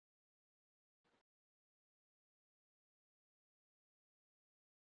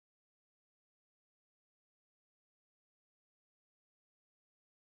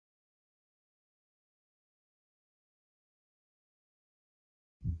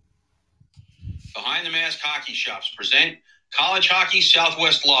Behind the Mask Hockey Shops present College Hockey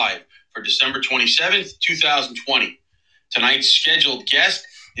Southwest Live for December 27th, 2020. Tonight's scheduled guest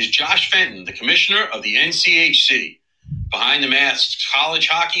is Josh Fenton, the commissioner of the NCHC. Behind the Mask's College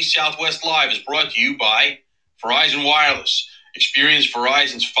Hockey Southwest Live is brought to you by Verizon Wireless. Experience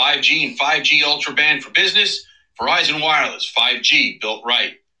Verizon's 5G and 5G Ultra Band for business. Verizon Wireless, 5G built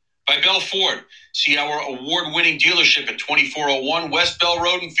right. By Bell Ford. See our award-winning dealership at 2401 West Bell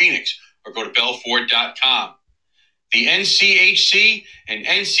Road in Phoenix, or go to bellford.com. The NCHC and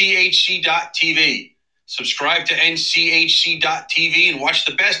NCHC.TV. Subscribe to NCHC.TV and watch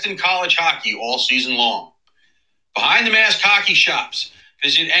the best in college hockey all season long. Behind the Mask Hockey Shops.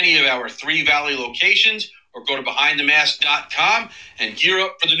 Visit any of our 3 Valley locations or go to BehindTheMask.com and gear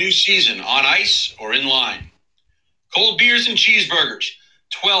up for the new season on ice or in line. Cold Beers and Cheeseburgers.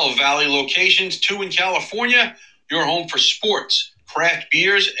 12 Valley locations, 2 in California. Your home for sports, craft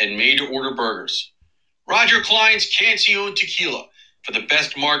beers, and made-to-order burgers. Roger Klein's Cancion Tequila. For the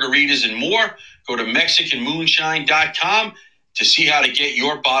best margaritas and more, go to MexicanMoonshine.com to see how to get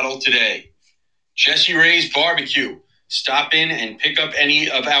your bottle today. Jesse Ray's Barbecue. Stop in and pick up any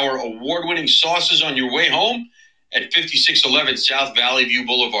of our award-winning sauces on your way home at 5611 South Valley View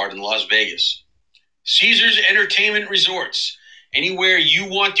Boulevard in Las Vegas. Caesars Entertainment Resorts. Anywhere you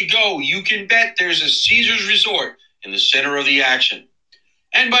want to go, you can bet there's a Caesars Resort in the center of the action.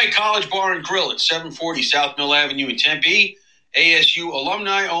 And by College Bar and Grill at 740 South Mill Avenue in Tempe, ASU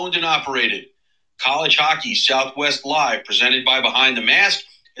alumni owned and operated. College Hockey Southwest Live, presented by Behind the Mask,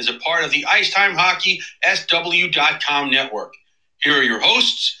 is a part of the Icetime Hockey SW.com network. Here are your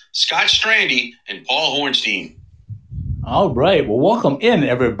hosts, Scott Strandy and Paul Hornstein. All right. Well, welcome in,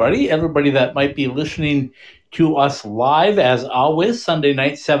 everybody that might be listening to us live, as always, Sunday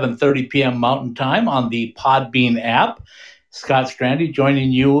night, 7:30 p.m. Mountain Time on the Podbean app. Scott Strandy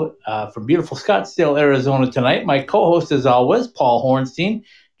joining you from beautiful Scottsdale, Arizona tonight. My co-host, as always, Paul Hornstein,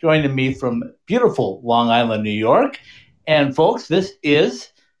 joining me from beautiful Long Island, New York. And, folks, this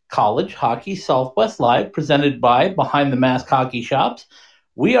is College Hockey Southwest Live, presented by Behind the Mask Hockey Shops.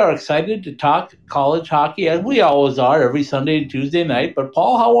 We are excited to talk college hockey, as we always are, every Sunday and Tuesday night. But,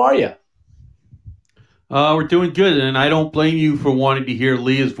 Paul, how are you? We're doing good, and I don't blame you for wanting to hear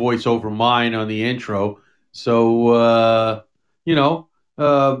Leah's voice over mine on the intro. So, I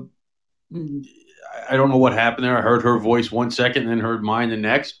don't know what happened there. I heard her voice 1 second, and then heard mine the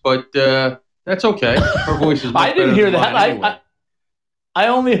next, but that's okay. Her voice is much I didn't hear that. Anyway. I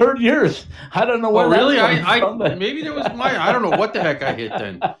only heard yours. I don't know where that really? from. Maybe there was I don't know what the heck I hit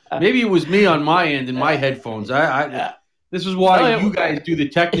then. Maybe it was me on my end in my headphones. This is why you guys do the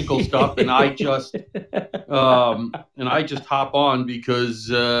technical stuff, and I just hop on because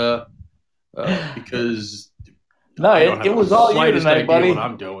it was all you tonight, buddy. What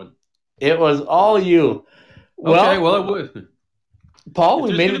I'm doing. It was all you. Okay, well it would. Paul,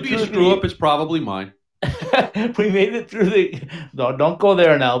 we made it through. If there's going to be a screw up, it's probably mine. We made it through No, don't go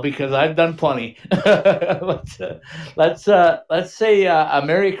there now, because I've done plenty. Let's say a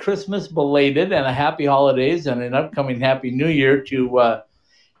Merry Christmas belated and a Happy Holidays and an upcoming Happy New Year to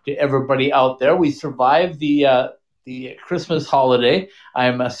everybody out there. We survived the Christmas holiday.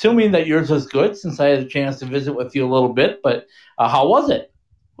 I'm assuming that yours was good, since I had a chance to visit with you a little bit. But how was it?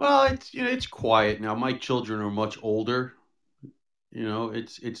 Well, it's quiet now. My children are much older.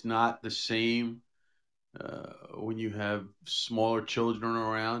 It's not the same. When you have smaller children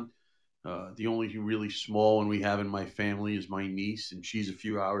around, the only really small one we have in my family is my niece, and she's a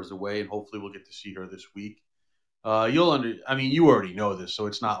few hours away, and hopefully we'll get to see her this week. You already know this, so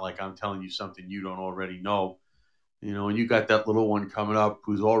it's not like I'm telling you something you don't already know. And you got that little one coming up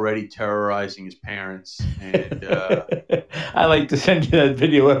who's already terrorizing his parents. And I like to send you that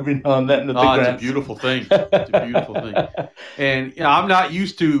video every now and then. It's a beautiful thing. And I'm not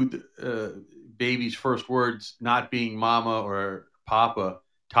used to baby's first words not being mama or papa.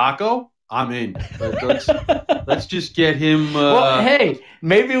 Taco? I'm in. Let's just get him. Well, hey,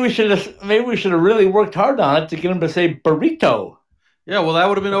 maybe we should have really worked hard on it to get him to say burrito. Yeah, well, that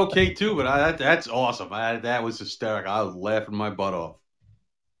would have been okay too. But that's awesome. That was hysterical. I was laughing my butt off.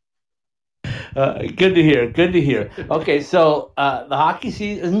 Good to hear. Okay, so the hockey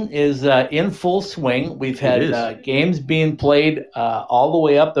season is in full swing. We've had games being played all the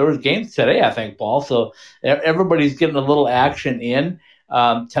way up. There was games today, I think, Paul. So everybody's getting a little action in.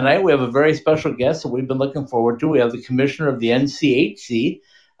 Tonight we have a very special guest that we've been looking forward to. We have the commissioner of the NCHC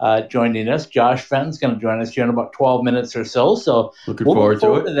joining us. Josh Fenton's going to join us here in about 12 minutes or so. So looking forward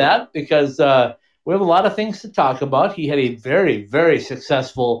to that, because we have a lot of things to talk about. He had a very, very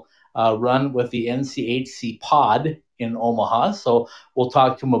successful run with the NCHC pod in Omaha. So we'll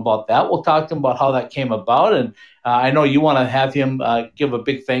talk to him about that. We'll talk to him about how that came about. And I know you want to have him give a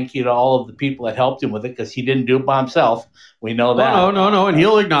big thank you to all of the people that helped him with it, because he didn't do it by himself. We know that. No. And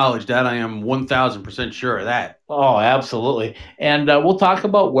he'll acknowledge that. I am 1,000% sure of that. Oh, absolutely. And we'll talk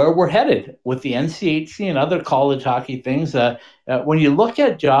about where we're headed with the NCHC and other college hockey things. When you look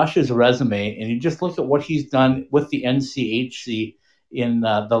at Josh's resume and you just look at what he's done with the NCHC in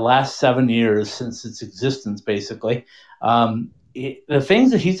the last 7 years since its existence, basically, the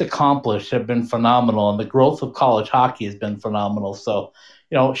things that he's accomplished have been phenomenal, and the growth of college hockey has been phenomenal. So,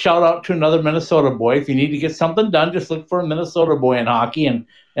 shout out to another Minnesota boy. If you need to get something done, just look for a Minnesota boy in hockey, and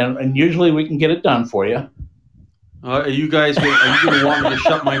usually we can get it done for you. Are you going to want me to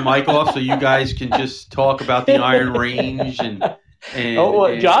shut my mic off so you guys can just talk about the Iron Range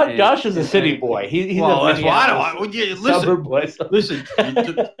Josh is a city boy. He's that's why listen.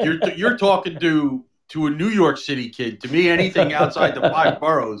 You're talking to a New York City kid. To me, anything outside the 5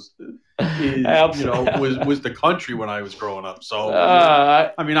 boroughs was the country when I was growing up. So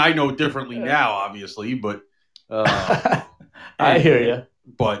I know differently now, obviously, but I hear you.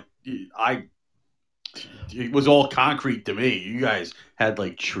 But it was all concrete to me. You guys had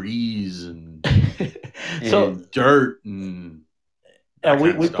like trees and dirt and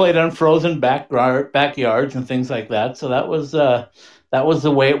we played on frozen backyards and things like that. So that was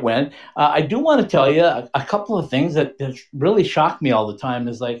the way it went. I do want to tell you a couple of things that really shocked me all the time.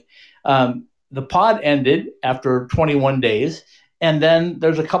 Is like the pod ended after 21 days. And then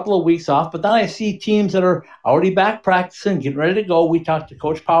there's a couple of weeks off, but then I see teams that are already back practicing, getting ready to go. We talked to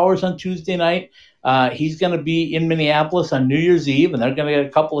Coach Powers on Tuesday night. He's going to be in Minneapolis on New Year's Eve, and they're going to get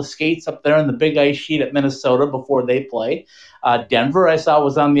a couple of skates up there on the big ice sheet at Minnesota before they play. Denver, I saw,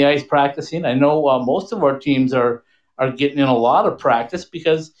 was on the ice practicing. I know most of our teams are getting in a lot of practice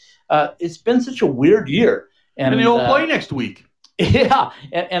because it's been such a weird year. And they all play next week. Yeah,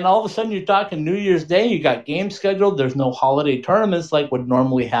 and all of a sudden you're talking New Year's Day, you got games scheduled, there's no holiday tournaments like would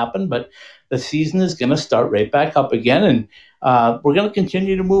normally happen, but the season is going to start right back up again, and we're going to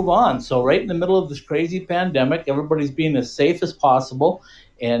continue to move on. So right in the middle of this crazy pandemic, everybody's being as safe as possible,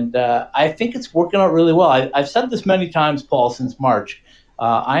 and I think it's working out really well. I've said this many times, Paul, since March.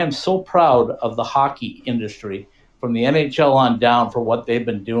 I am so proud of the hockey industry from the NHL on down for what they've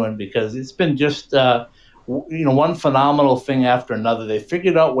been doing, because it's been just one phenomenal thing after another. They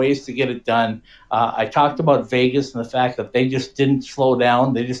figured out ways to get it done. I talked about Vegas and the fact that they just didn't slow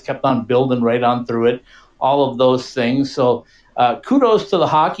down. They just kept on building right on through it, all of those things. So kudos to the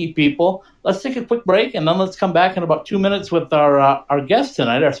hockey people. Let's take a quick break, and then let's come back in about 2 minutes with our guest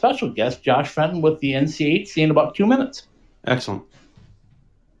tonight, our special guest, Josh Fenton with the NCHC, in about 2 minutes. Excellent.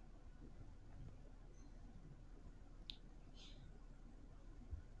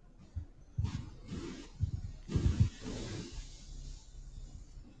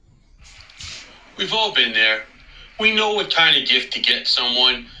 We've all been there. We know what kind of gift to get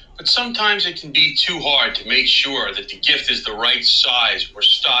someone, but sometimes it can be too hard to make sure that the gift is the right size or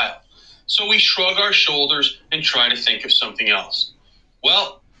style. So we shrug our shoulders and try to think of something else.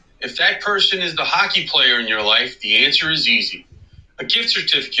 Well, if that person is the hockey player in your life, the answer is easy. A gift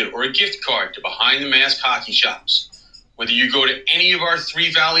certificate or a gift card to Behind the Mask hockey shops. Whether you go to any of our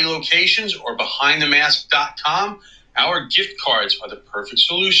 3 Valley locations or BehindTheMask.com, our gift cards are the perfect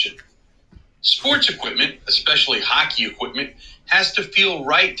solution. Sports equipment, especially hockey equipment, has to feel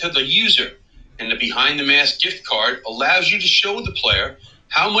right to the user, and the Behind the Mask gift card allows you to show the player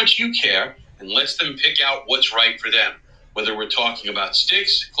how much you care and lets them pick out what's right for them, whether we're talking about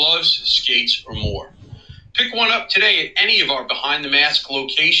sticks, gloves, skates, or more. Pick one up today at any of our Behind the Mask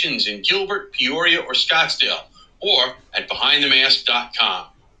locations in Gilbert, Peoria, or Scottsdale, or at BehindTheMask.com.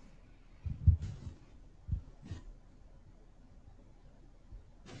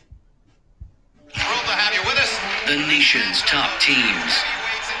 Thrilled to have you with us. The nation's top teams.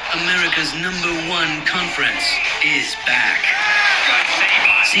 America's #1 conference is back.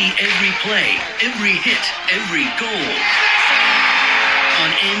 See every play, every hit, every goal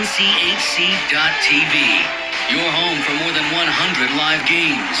on NCHC.TV. Your home for more than 100 live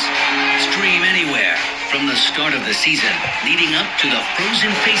games. Stream anywhere from the start of the season leading up to the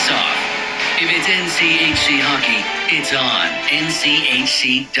Frozen Face-Off. If it's NCHC hockey, it's on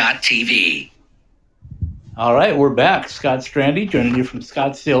NCHC.TV. All right, we're back. Scott Strandy joining you from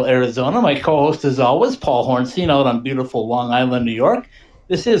Scottsdale, Arizona. My co-host, as always, Paul Hornstein, out on beautiful Long Island, New York.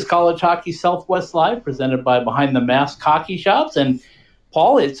 This is College Hockey Southwest Live, presented by Behind the Mask Hockey Shops. And,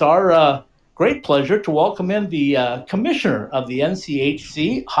 Paul, it's our great pleasure to welcome in the commissioner of the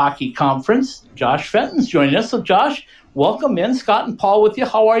NCHC Hockey Conference, Josh Fenton's joining us. So, Josh, welcome in. Scott and Paul with you.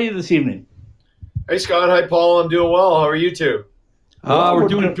 How are you this evening? Hey, Scott. Hi, Paul. I'm doing well. How are you two? We're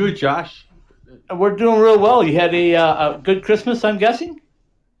doing good, Josh. We're doing real well. You had a good Christmas, I'm guessing?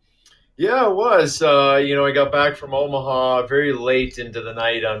 Yeah, it was. I got back from Omaha very late into the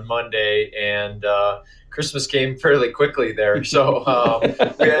night on Monday, and Christmas came fairly quickly there. So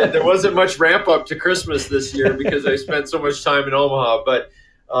there wasn't much ramp up to Christmas this year because I spent so much time in Omaha. But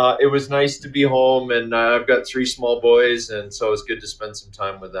it was nice to be home, and I've got 3 small boys, and so it's good to spend some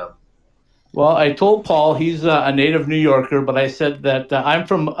time with them. Well, I told Paul he's a native New Yorker, but I said that I'm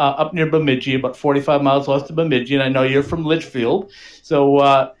from up near Bemidji, about 45 miles west of Bemidji, and I know you're from Litchfield. So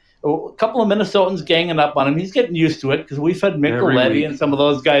a couple of Minnesotans ganging up on him. He's getting used to it because we've had Micheletti and some of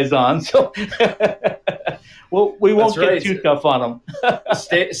those guys on. So well, we won't get too tough on him.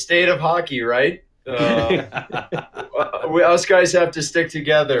 State of hockey, right? Us guys have to stick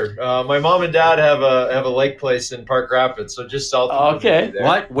together. My mom and dad have a lake place in Park Rapids, so just south of Bemidji there.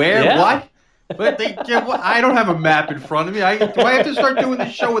 What? Where? Yeah. What? But I don't have a map in front of me. Do I have to start doing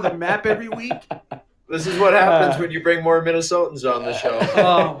this show with a map every week? This is what happens when you bring more Minnesotans on the show.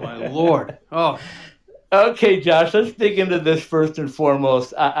 Oh, my Lord. Oh. Okay, Josh, let's dig into this first and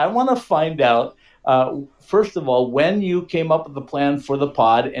foremost. I want to find out, first of all, when you came up with the plan for the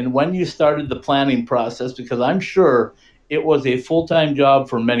pod and when you started the planning process, because I'm sure it was a full-time job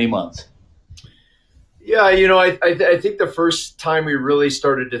for many months. Yeah, I think the first time we really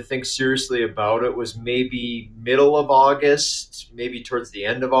started to think seriously about it was maybe middle of August, maybe towards the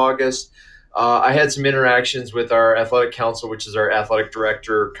end of August. I had some interactions with our athletic council, which is our athletic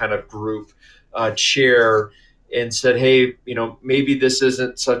director kind of group chair, and said, hey, maybe this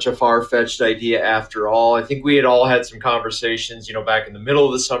isn't such a far-fetched idea after all. I think we had all had some conversations, back in the middle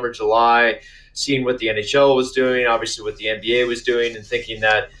of the summer, July, seeing what the NHL was doing, obviously what the NBA was doing, and thinking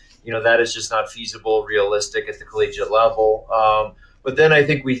that that is just not feasible, realistic at the collegiate level. But then I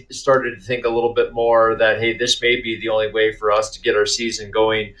think we started to think a little bit more that, hey, this may be the only way for us to get our season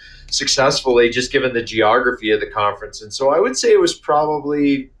going successfully, just given the geography of the conference. And so I would say it was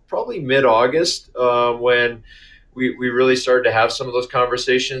probably mid-August when we really started to have some of those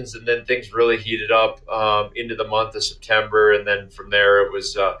conversations, and then things really heated up into the month of September. And then from there, it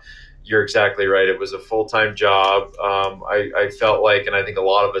was you're exactly right. It was a full-time job. I felt like, and I think a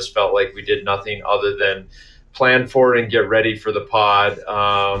lot of us felt like, we did nothing other than plan for it and get ready for the pod.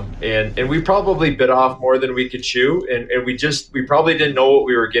 And we probably bit off more than we could chew. And we probably didn't know what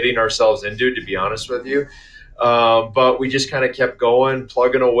we were getting ourselves into, to be honest with you. But we just kind of kept going,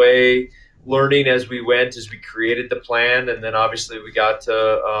 plugging away, learning as we went, as we created the plan. And then obviously we got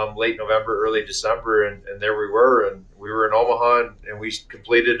to late November, early December, and there we were. And we were in Omaha, and we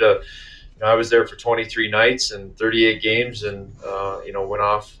completed I was there for 23 nights and 38 games, and went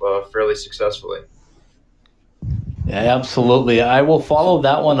off fairly successfully. Yeah, absolutely. I will follow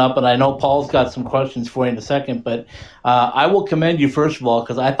that one up, and I know Paul's got some questions for you in a second, but I will commend you, first of all,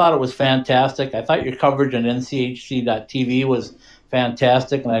 because I thought it was fantastic. I thought your coverage on NCHC.TV was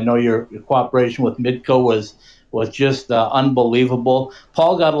fantastic, and I know your cooperation with Midco was just unbelievable.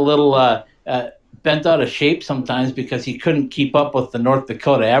 Paul got a little bent out of shape sometimes because he couldn't keep up with the North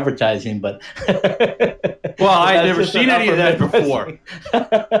Dakota advertising, but well, I'd never seen any of that before.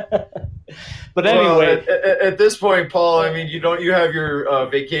 But anyway, at this point, Paul, I mean, you have your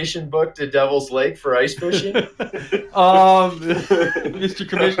vacation booked to Devil's Lake for ice fishing? Mr.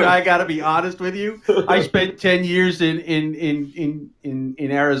 Commissioner, I got to be honest with you. I spent 10 years in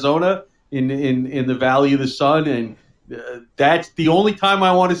Arizona, in the Valley of the Sun, and that's the only time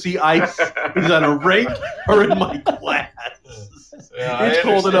I want to see ice is on a rink or in my class. Yeah, it's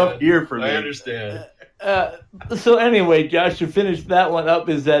cold enough here for me. I understand. So anyway, Josh, to finish that one up,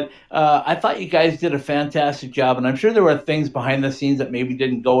 is that I thought you guys did a fantastic job, and I'm sure there were things behind the scenes that maybe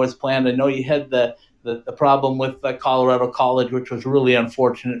didn't go as planned. I know you had the problem with Colorado College, which was really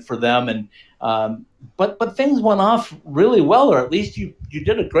unfortunate for them, and but things went off really well, or at least you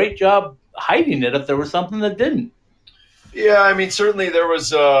did a great job hiding it if there was something that didn't. Yeah, I mean, certainly there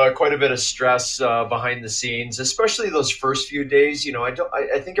was quite a bit of stress behind the scenes, especially those first few days.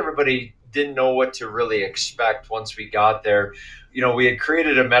 I think everybody didn't know what to really expect once we got there. We had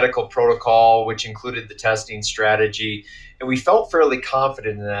created a medical protocol, which included the testing strategy, and we felt fairly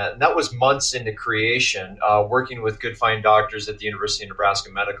confident in that. And that was months into creation, working with good, fine doctors at the University of Nebraska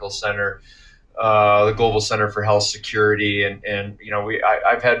Medical Center, the Global Center for Health Security. And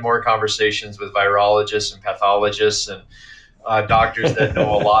I've had more conversations with virologists and pathologists and doctors that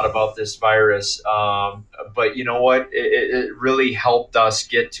know a lot about this virus. But you know what? It really helped us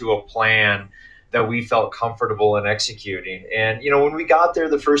get to a plan that we felt comfortable in executing. And, when we got there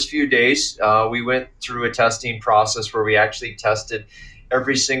the first few days, we went through a testing process where we actually tested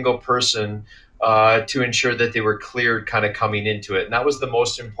every single person to ensure that they were cleared kind of coming into it. And that was the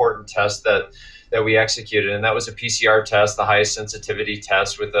most important test that we executed. And that was a PCR test, the highest sensitivity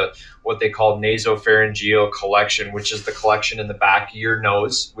test with what they call nasopharyngeal collection, which is the collection in the back of your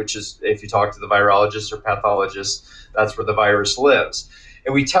nose, which is, if you talk to the virologist or pathologist, that's where the virus lives.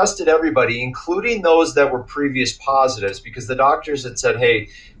 And we tested everybody, including those that were previous positives, because the doctors had said, hey,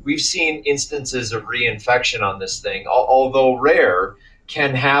 we've seen instances of reinfection on this thing, although rare,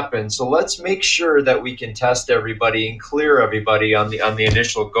 can happen. So let's make sure that we can test everybody and clear everybody on the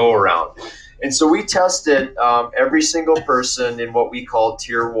initial go around. And so we tested every single person in what we call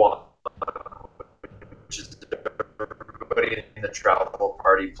tier 1, which is everybody in the travel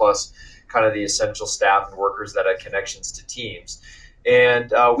party plus kind of the essential staff and workers that had connections to teams.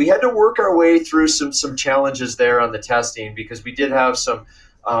 And we had to work our way through some challenges there on the testing, because we did have some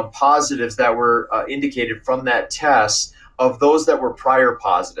positives that were indicated from that test of those that were prior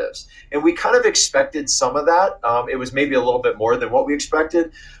positives. And we kind of expected some of that. It was maybe a little bit more than what we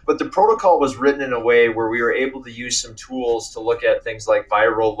expected, but the protocol was written in a way where we were able to use some tools to look at things like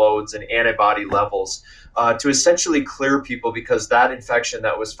viral loads and antibody levels to essentially clear people, because that infection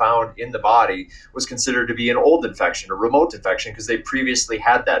that was found in the body was considered to be an old infection, a remote infection, because they previously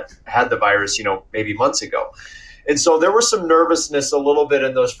had the virus, maybe months ago. And so there was some nervousness a little bit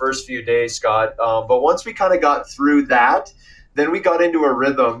in those first few days, Scott. But once we kind of got through that, then we got into a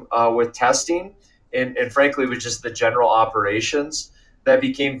rhythm with testing and frankly, with just the general operations that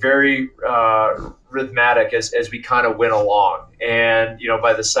became very rhythmic as we kind of went along. And,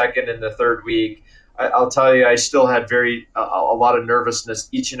 by the second and the third week, I'll tell you, I still had a lot of nervousness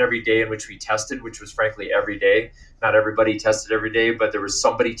each and every day in which we tested, which was frankly every day. Not everybody tested every day, but there was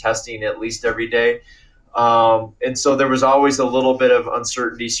somebody testing at least every day. And so there was always a little bit of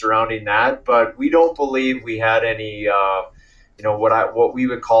uncertainty surrounding that, but we don't believe we had any, what we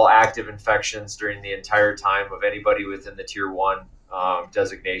would call active infections during the entire time of anybody within the tier 1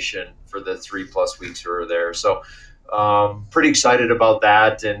 designation for the 3+ weeks we were there. So pretty excited about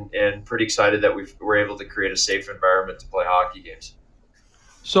that, and pretty excited that we were able to create a safe environment to play hockey games.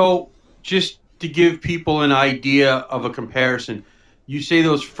 So just to give people an idea of a comparison, you say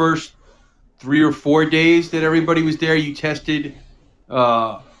those first 3 or 4 days that everybody was there, you tested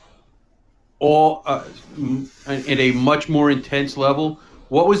all at a much more intense level.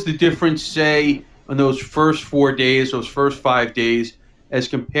 What was the difference, say, on those first 4 days, those first 5 days, as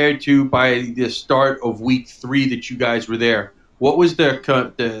compared to by the start of week 3 that you guys were there? What was the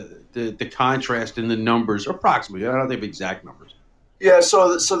contrast in the numbers, approximately? I don't have exact numbers. Yeah,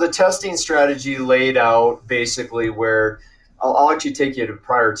 so the testing strategy laid out basically where I'll actually take you to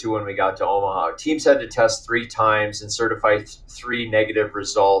prior to when we got to Omaha. Teams had to test 3 times and certify 3 negative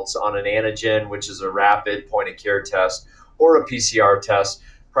results on an antigen, which is a rapid point-of-care test, or a PCR test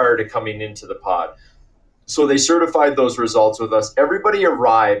prior to coming into the pod. So they certified those results with us. Everybody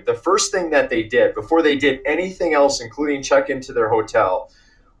arrived. The first thing that they did before they did anything else, including check into their hotel,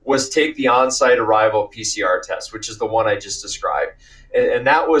 was take the on-site arrival PCR test, which is the one I just described. And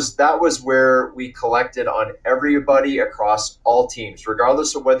that was where we collected on everybody across all teams,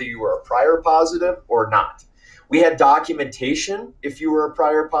 regardless of whether you were a prior positive or not. We had documentation if you were a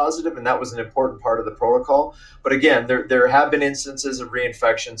prior positive, and that was an important part of the protocol. But again, there have been instances of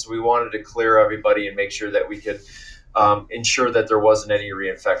reinfection, so we wanted to clear everybody and make sure that we could ensure that there wasn't any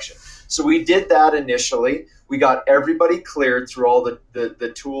reinfection. So we did that initially. We got everybody cleared through all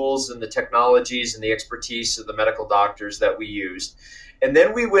the tools and the technologies and the expertise of the medical doctors that we used. And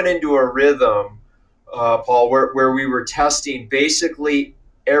then we went into a rhythm, Paul, where we were testing basically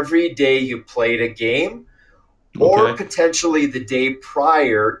every day you played a game, or potentially the day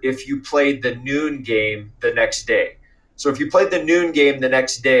prior if you played the noon game the next day. So if you played the noon game the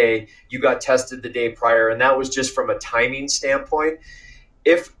next day, you got tested the day prior, and that was just from a timing standpoint.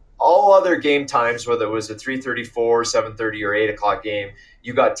 If all other game times, whether it was a 3:34, 7:30, or 8 o'clock game,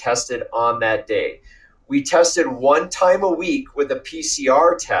 you got tested on that day. We tested 1 time a week with a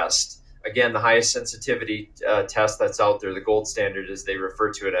PCR test, again, the highest sensitivity test that's out there, the gold standard as they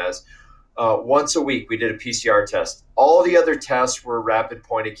refer to it as. Once a week, we did a PCR test. All the other tests were rapid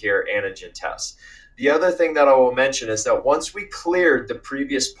point-of-care antigen tests. The other thing that I will mention is that once we cleared the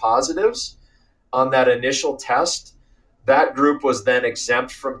previous positives on that initial test, that group was then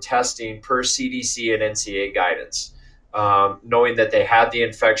exempt from testing per CDC and NCAA guidance, knowing that they had the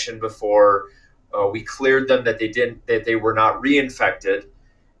infection before. We cleared them that they were not reinfected,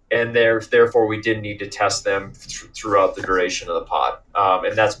 and therefore we didn't need to test them throughout the duration of the pod.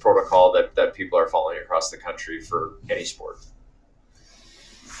 And that's protocol that people are following across the country for any sport.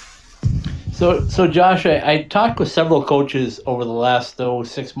 So Josh, I talked with several coaches over the last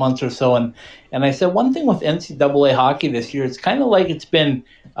 6 months or so, and I said one thing with NCAA hockey this year, it's kind of like it's been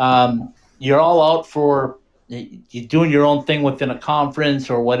you're all out for you doing your own thing within a conference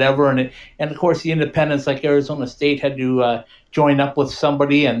or whatever, and of course the independents like Arizona State had to join up with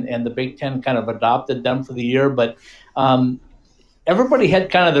somebody, and the Big Ten kind of adopted them for the year, but. Everybody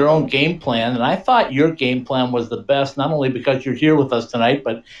had kind of their own game plan, and I thought your game plan was the best, not only because you're here with us tonight,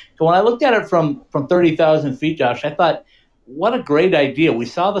 but when I looked at it from 30,000 feet, Josh, I thought, what a great idea. We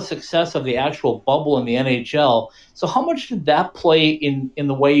saw the success of the actual bubble in the NHL. So how much did that play in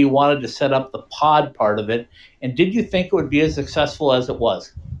the way you wanted to set up the pod part of it, and did you think it would be as successful as it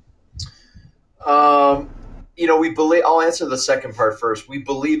was? We believe. I'll answer the second part first. We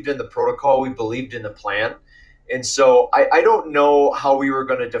believed in the protocol. We believed in the plan. And so I don't know how we were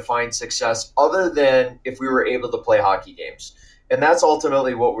going to define success other than if we were able to play hockey games. And that's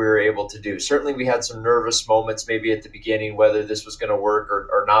ultimately what we were able to do. Certainly we had some nervous moments maybe at the beginning, whether this was going to work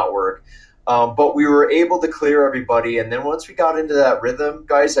or not work. But we were able to clear everybody. And then once we got into that rhythm,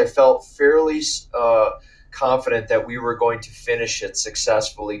 guys, I felt fairly confident that we were going to finish it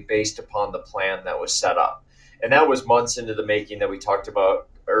successfully based upon the plan that was set up. And that was months into the making that we talked about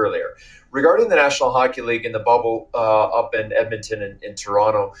earlier. Regarding the National Hockey League and the bubble up in Edmonton and in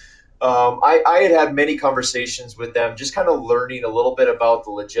Toronto, I had many conversations with them, just kind of learning a little bit about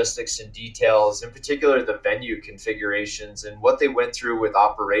the logistics and details, in particular the venue configurations and what they went through with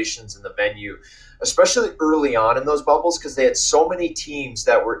operations in the venue, especially early on in those bubbles, because they had so many teams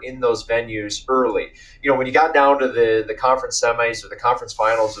that were in those venues early. When you got down to the conference semis or the conference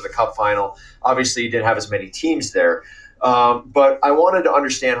finals or the cup final, obviously you didn't have as many teams there. But I wanted to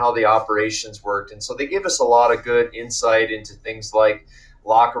understand how the operations worked. And so they gave us a lot of good insight into things like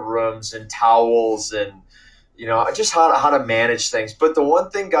locker rooms and towels and, just how to manage things. But the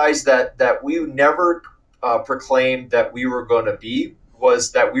one thing, guys, that we never proclaimed that we were going to be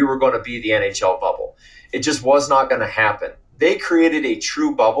was that we were going to be the NHL bubble. It just was not going to happen. They created a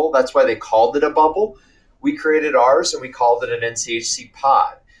true bubble. That's why they called it a bubble. We created ours and we called it an NCHC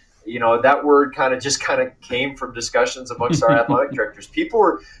pod. That word kind of came from discussions amongst our athletic directors. People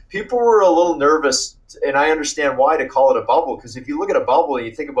were a little nervous, and I understand why, to call it a bubble, because if you look at a bubble and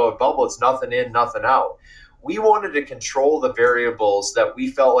you think about a bubble, it's nothing in, nothing out. We wanted to control the variables that we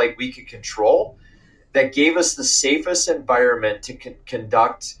felt like we could control that gave us the safest environment to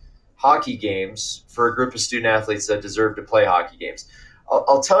conduct hockey games for a group of student athletes that deserve to play hockey games.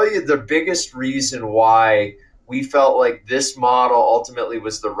 I'll tell you the biggest reason why we felt like this model ultimately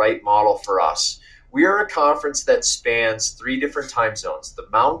was the right model for us. We are a conference that spans 3 different time zones: the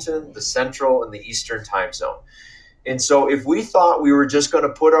Mountain, the Central, and the Eastern time zone. And so if we thought we were just going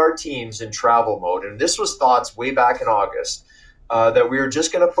to put our teams in travel mode, and this was thoughts way back in August, that we were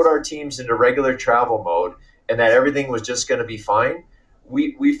just going to put our teams into regular travel mode and that everything was just going to be fine,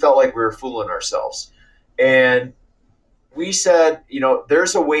 we felt like we were fooling ourselves. And we said,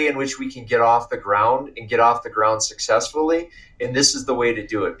 there's a way in which we can get off the ground and get off the ground successfully, and this is the way to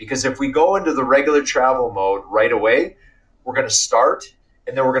do it. Because if we go into the regular travel mode right away, we're going to start,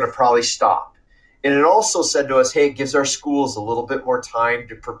 and then we're going to probably stop. And it also said to us, hey, it gives our schools a little bit more time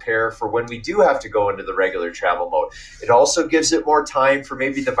to prepare for when we do have to go into the regular travel mode. It also gives it more time for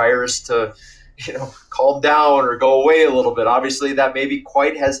maybe the virus to, calm down or go away a little bit. Obviously, that maybe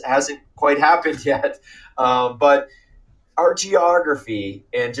hasn't quite happened yet, but our geography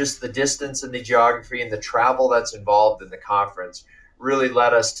and just the distance and the geography and the travel that's involved in the conference really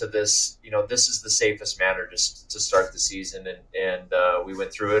led us to this. This is the safest manner to start the season, and we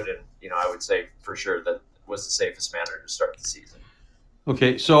went through it, and I would say for sure that was the safest manner to start the season.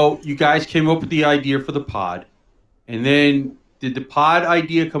 Okay, so you guys came up with the idea for the pod, and then did the pod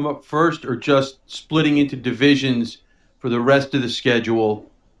idea come up first, or just splitting into divisions for the rest of the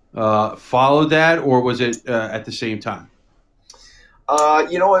schedule follow that, or was it at the same time?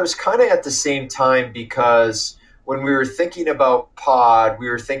 It was kind of at the same time, because when we were thinking about pod, we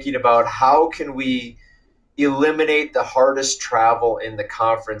were thinking about how can we eliminate the hardest travel in the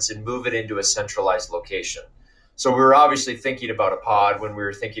conference and move it into a centralized location. So we were obviously thinking about a pod when we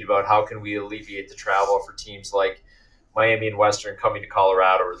were thinking about how can we alleviate the travel for teams like Miami and Western coming to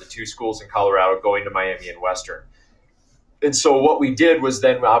Colorado, or the 2 schools in Colorado going to Miami and Western. And so what we did was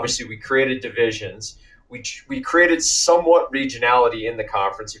then obviously we created divisions. We created somewhat regionality in the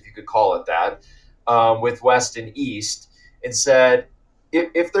conference, if you could call it that, with West and East, and said,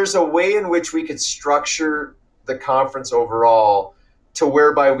 if there's a way in which we could structure the conference overall to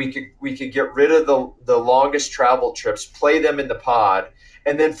whereby we could get rid of the longest travel trips, play them in the pod,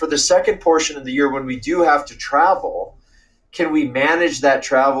 and then for the second portion of the year when we do have to travel, can we manage that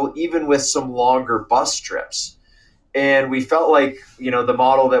travel even with some longer bus trips? And we felt like, the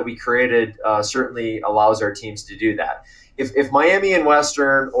model that we created certainly allows our teams to do that. If Miami and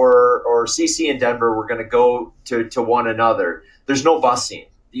Western or CC and Denver were going to go to one another, there's no busing.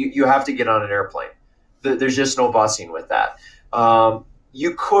 You have to get on an airplane. There's just no busing with that.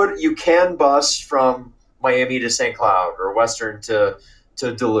 You can bus from Miami to St. Cloud or Western to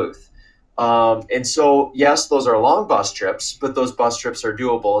Duluth. And so, yes, those are long bus trips, but those bus trips are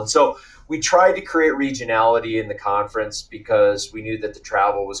doable. And so we tried to create regionality in the conference because we knew that the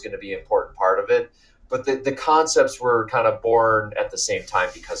travel was going to be an important part of it. But the concepts were kind of born at the same time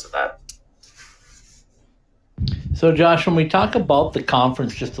because of that. So, Josh, when we talk about the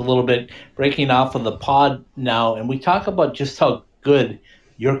conference just a little bit, breaking off of the pod now, and we talk about just how good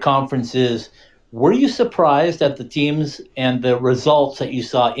your conference is, were you surprised at the teams and the results that you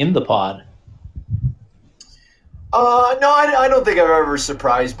saw in the pod? No, I don't think I'm ever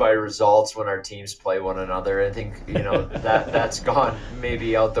surprised by results when our teams play one another. I think, that's gone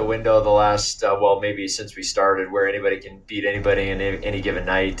maybe out the window the last, maybe since we started, where anybody can beat anybody in any given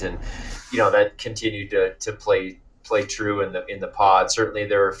night. And, that continued to play true in the pod. Certainly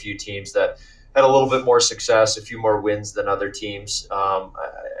there were a few teams that had a little bit more success, a few more wins than other teams.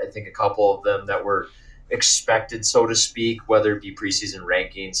 I think a couple of them that were expected, so to speak, whether it be preseason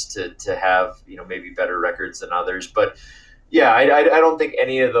rankings to have, maybe better records than others. But yeah, I don't think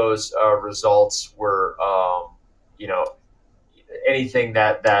any of those results were, anything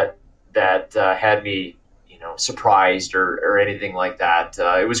that had me, surprised or anything like that.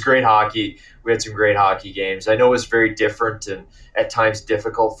 It was great hockey. We had some great hockey games. I know it was very different and at times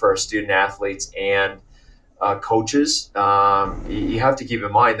difficult for our student athletes and coaches. You have to keep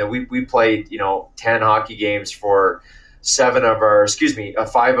in mind that we played 10 hockey games for 5 of our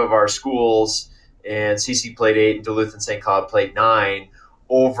schools, and CC played 8 and Duluth and St. Cloud played 9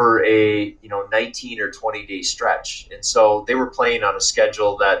 over a 19 or 20 day stretch. And so they were playing on a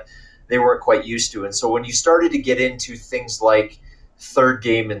schedule that they weren't quite used to. And so when you started to get into things like third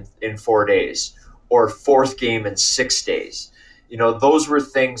game in 4 days or fourth game in 6 days, those were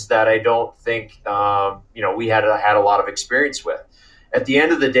things that I don't think, we had a lot of experience with. At the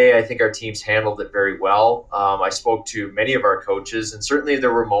end of the day, I think our teams handled it very well. I spoke to many of our coaches, and certainly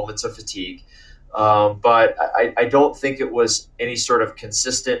there were moments of fatigue. But I don't think it was any sort of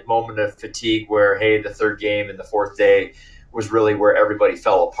consistent moment of fatigue where, hey, the third game and the fourth day was really where everybody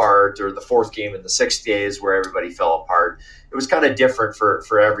fell apart, or the fourth game and the 6th day is where everybody fell apart. It was kind of different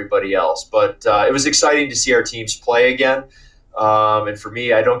for everybody else. But it was exciting to see our teams play again. And for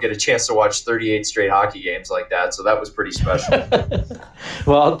me, I don't get a chance to watch 38 straight hockey games like that, so that was pretty special.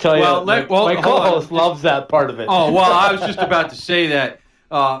 Well, I'll tell you, my co-host loves that part of it. Oh, well, I was just about to say that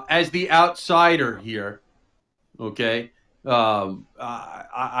as the outsider here, okay,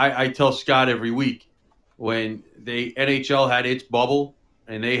 I tell Scott every week when the NHL had its bubble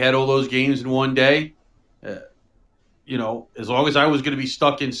and they had all those games in one day, as long as I was going to be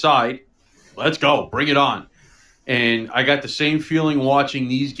stuck inside, let's go, bring it on. And I got the same feeling watching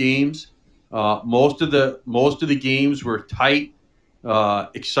these games. Most of the games were tight,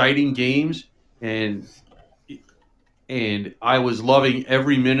 exciting games, and I was loving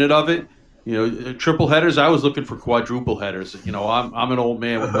every minute of it. Triple headers. I was looking for quadruple headers. I'm an old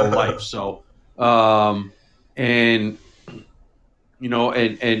man with no life, so and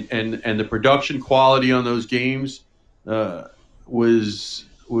the production quality on those games was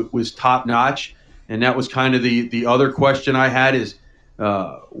top notch. And that was kind of the other question I had is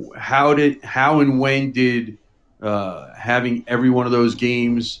how and when did having every one of those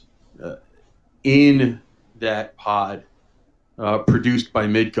games in that pod produced by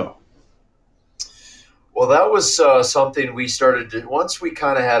Midco? Well, that was something we started to, once we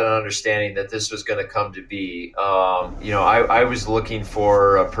kind of had an understanding that this was going to come to be, I was looking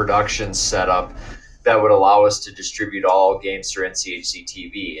for a production setup that would allow us to distribute all games through NCHC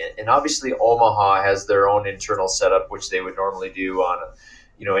TV. And obviously Omaha has their own internal setup, which they would normally do on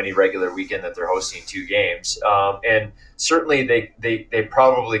any regular weekend that they're hosting 2 games. And certainly they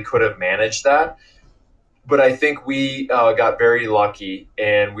probably could have managed that. But I think we got very lucky,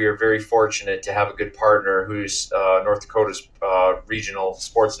 and we are very fortunate to have a good partner who's North Dakota's regional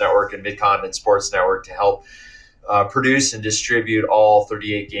sports network and Mid-Continent Sports Network to help produce and distribute all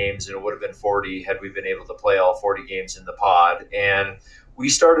 38 games, and it would have been 40 had we been able to play all 40 games in the pod. And we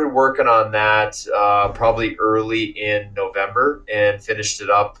started working on that probably early in November and finished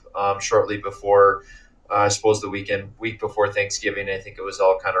it up shortly before, I suppose, the week before Thanksgiving. I think it was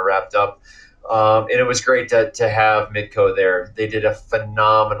all kind of wrapped up. And it was great to have Midco there. They did a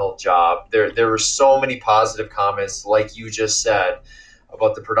phenomenal job. There were so many positive comments, like you just said,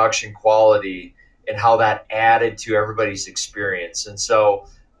 about the production quality and how that added to everybody's experience. And so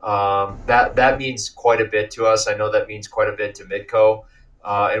that means quite a bit to us. I know that means quite a bit to Midco.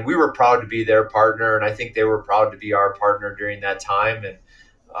 And we were proud to be their partner, and I think they were proud to be our partner during that time. And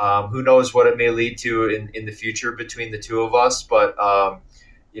who knows what it may lead to in the future between the two of us. But,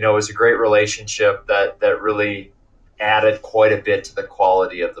 it was a great relationship that really added quite a bit to the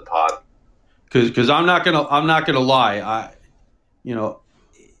quality of the pod. Because I'm not gonna lie,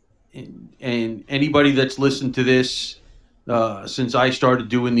 and anybody that's listened to this since I started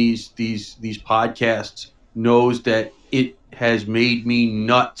doing these podcasts knows that it has made me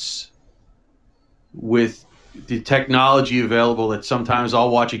nuts with the technology available. That sometimes I'll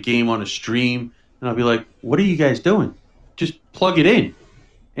watch a game on a stream and I'll be like, "What are you guys doing? Just plug it in."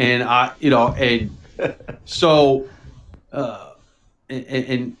 And so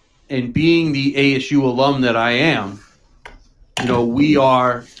being the ASU alum that I am, we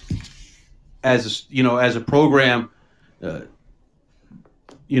are as a program,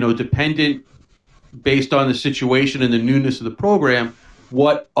 dependent based on the situation and the newness of the program,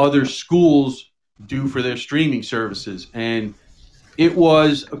 what other schools do for their streaming services. And it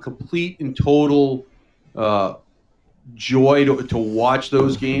was a complete and total joy to watch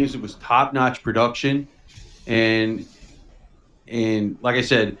those games. It was top-notch production. And like I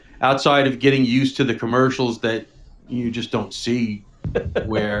said, outside of getting used to the commercials that you just don't see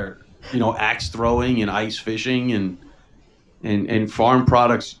where, axe throwing and ice fishing and farm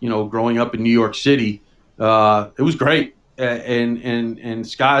products, growing up in New York City, it was great. And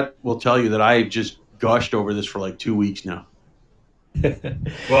Scott will tell you that I just gushed over this for like 2 weeks now.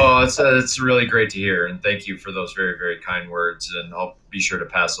 Well, it's really great to hear, and thank you for those very, very kind words. And I'll be sure to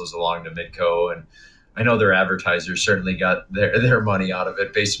pass those along to Midco. And I know their advertisers certainly got their money out of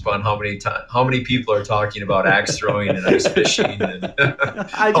it based upon how many people are talking about axe throwing and ice fishing and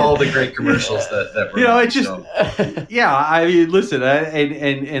all the great commercials that were. Yeah. I mean, listen,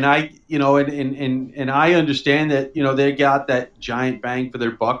 and I understand that they got that giant bang for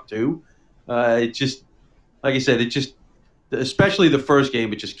their buck too. It just, like I said, especially the first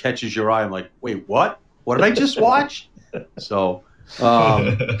game, it just catches your eye. I'm like, wait, what? What did I just watch? So,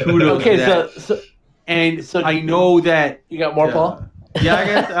 kudos to that. And so I know that you got more, Paul.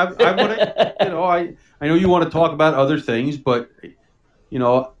 Yeah, I want to. I know you want to talk about other things, but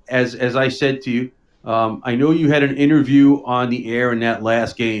as I said to you, I know you had an interview on the air in that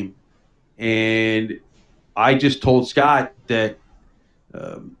last game, and I just told Scott that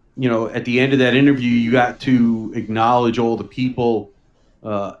at the end of that interview, you got to acknowledge all the people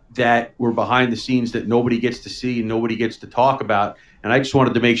that were behind the scenes that nobody gets to see and nobody gets to talk about. And I just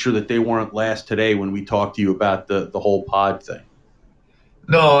wanted to make sure that they weren't last today when we talked to you about the whole pod thing.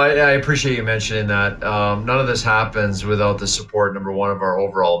 No, I appreciate you mentioning that. None of this happens without the support, number one, of our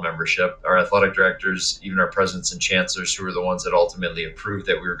overall membership, our athletic directors, even our presidents and chancellors, who were the ones that ultimately approved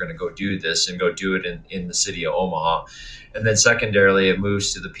that we were going to go do this and go do it in the city of Omaha. And then secondarily, it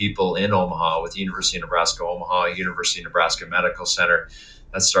moves to the people in Omaha with the University of Nebraska Omaha, University of Nebraska Medical Center.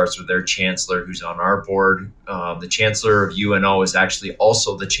 That starts with their chancellor, who's on our board. The chancellor of UNO is actually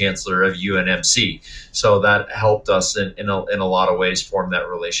also the chancellor of UNMC. So that helped us in a lot of ways form that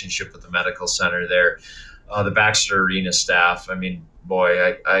relationship with the medical center there. The Baxter Arena staff, I mean,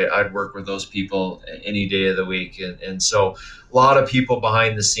 boy, I'd work with those people any day of the week. And so a lot of people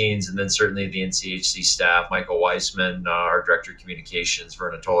behind the scenes, and then certainly the NCHC staff, Michael Weissman, our director of communications,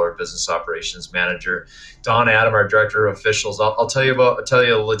 Verna Toller, our business operations manager, Don Adam, our director of officials. I'll tell you a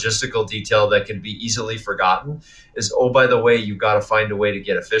logistical detail that can be easily forgotten is, oh, by the way, you've got to find a way to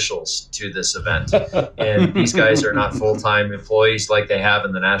get officials to this event. And these guys are not full-time employees like they have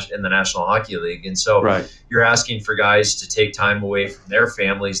in the National Hockey League. And so You're asking for guys to take time away from their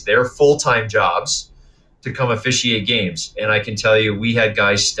families, their full-time jobs, to come officiate games. And I can tell you, we had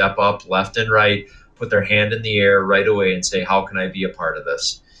guys step up left and right, put their hand in the air right away and say, how can I be a part of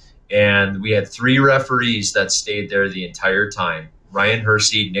this? And we had 3 referees that stayed there the entire time: Ryan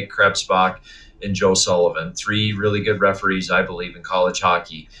Hersey, Nick Krebsbach, and Joe Sullivan. 3 really good referees, I believe, in college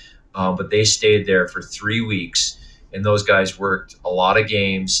hockey. But they stayed there for 3 weeks, and those guys worked a lot of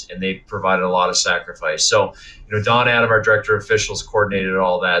games, and they provided a lot of sacrifice. So, Don Adam, our director of officials, coordinated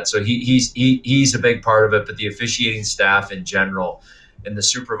all that. So he's a big part of it, but the officiating staff in general and the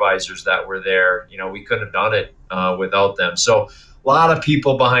supervisors that were there, we couldn't have done it without them. So a lot of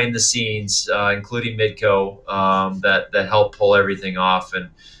people behind the scenes, including Midco, that helped pull everything off, and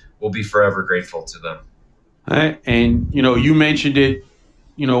we'll be forever grateful to them. And, you mentioned it,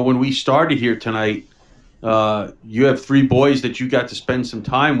 when we started here tonight, you have 3 boys that you got to spend some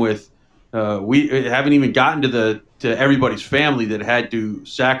time with. We haven't even gotten to everybody's family that had to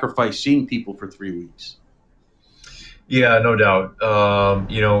sacrifice seeing people for 3 weeks. Yeah, no doubt.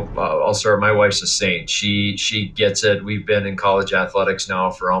 I'll start. My wife's a saint. She gets it. We've been in college athletics now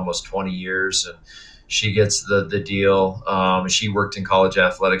for almost 20 years, and she gets the deal. She worked in college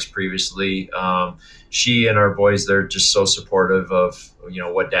athletics previously. She and our boys, they're just so supportive of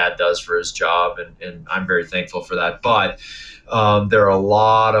what Dad does for his job, and I'm very thankful for that. But there are a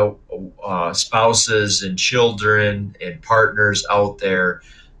lot of spouses and children and partners out there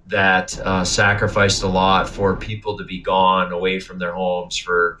that sacrificed a lot for people to be gone away from their homes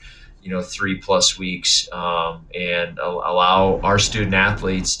for 3+ weeks, and allow our student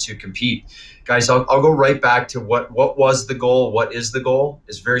athletes to compete. Guys, I'll go right back to what was the goal. What is the goal?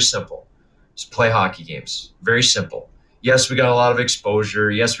 It's very simple. It's play hockey games. Very simple. Yes, we got a lot of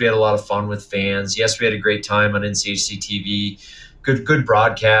exposure. Yes, we had a lot of fun with fans. Yes, we had a great time on NCHC TV. Good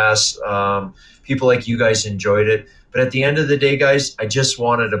broadcasts. People like you guys enjoyed it. But at the end of the day, guys, I just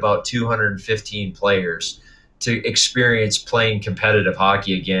wanted about 215 players to experience playing competitive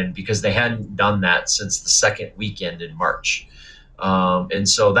hockey again, because they hadn't done that since the second weekend in March. And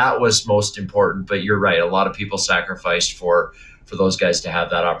so that was most important. But you're right. A lot of people sacrificed for those guys to have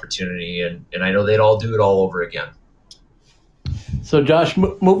that opportunity. And I know they'd all do it all over again. So, Josh,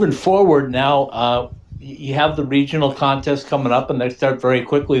 moving forward now, you have the regional contest coming up, and they start very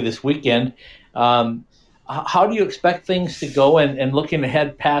quickly this weekend. How do you expect things to go? And looking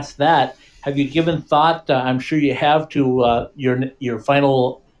ahead past that, have you given thought, I'm sure you have, to your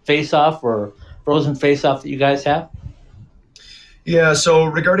final face-off or frozen face-off that you guys have? Yeah, so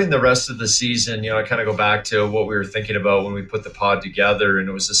regarding the rest of the season, I kind of go back to what we were thinking about when we put the pod together, and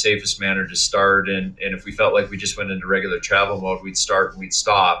it was the safest manner to start. And if we felt like we just went into regular travel mode, we'd start and we'd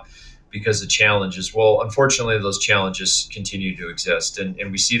stop because of challenges. Well, unfortunately, those challenges continue to exist,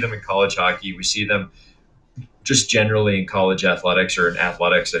 and we see them in college hockey. We see them just generally in college athletics, or in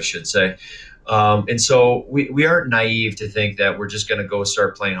athletics, I should say. And so we aren't naive to think that we're just going to go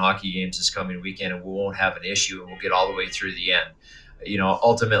start playing hockey games this coming weekend and we won't have an issue and we'll get all the way through the end.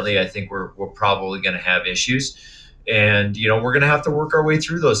 Ultimately, I think we're probably going to have issues, and, we're going to have to work our way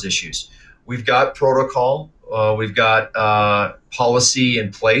through those issues. We've got protocol. We've got policy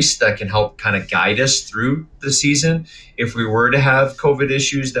in place that can help kind of guide us through the season. If we were to have COVID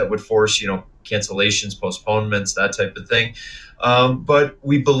issues that would force, cancellations, postponements, that type of thing. But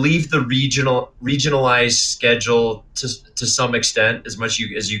we believe the regionalized schedule to some extent, as much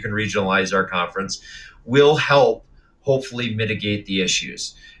as you can regionalize our conference, will help hopefully mitigate the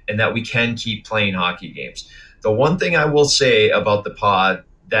issues, and that we can keep playing hockey games. The one thing I will say about the pod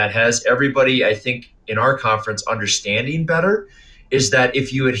that has everybody, I think, in our conference understanding better is that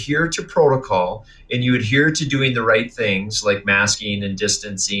if you adhere to protocol and you adhere to doing the right things like masking and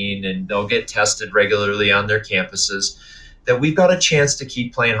distancing, and they'll get tested regularly on their campuses, that we've got a chance to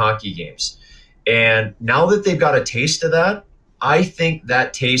keep playing hockey games. And now that they've got a taste of that, I think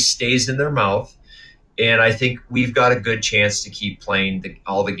that taste stays in their mouth. And I think we've got a good chance to keep playing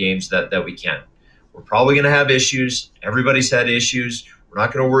all the games that we can. We're probably going to have issues. Everybody's had issues. We're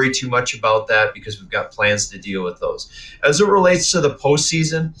not going to worry too much about that because we've got plans to deal with those. As it relates to the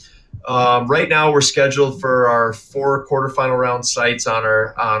postseason, right now we're scheduled for our 4 quarterfinal round sites on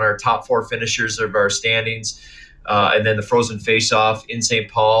our top 4 finishers of our standings, and then the frozen face-off in St.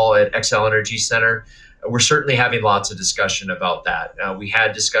 Paul at XL Energy Center. We're certainly having lots of discussion about that. We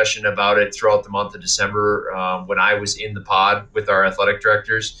had discussion about it throughout the month of December when I was in the pod with our athletic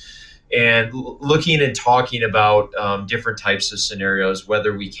directors, and looking and talking about different types of scenarios,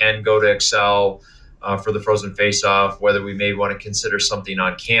 whether we can go to XL for the frozen face-off, whether we may want to consider something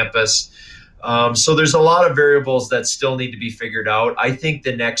on campus. So there's a lot of variables that still need to be figured out. I think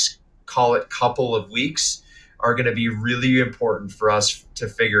the next, call it, couple of weeks are going to be really important for us to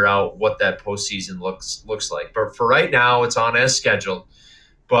figure out what that postseason looks like. But for right now, it's on as scheduled.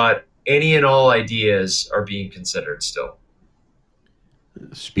 But any and all ideas are being considered still.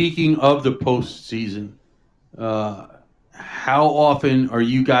 Speaking of the postseason, how often are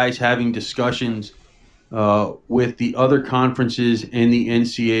you guys having discussions with the other conferences and the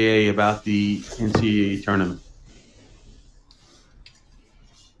NCAA about the NCAA tournament?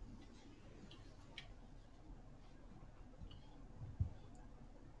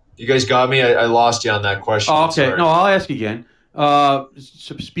 You guys got me? I lost you on that question. Oh, okay. Sorry. No, I'll ask again. So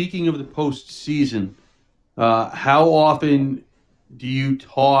speaking of the postseason, how often do you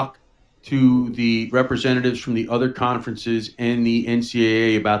talk to the representatives from the other conferences and the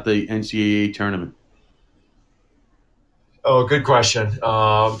NCAA about the NCAA tournament? Oh, good question.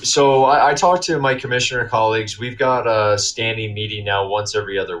 So I talked to my commissioner colleagues. We've got a standing meeting now once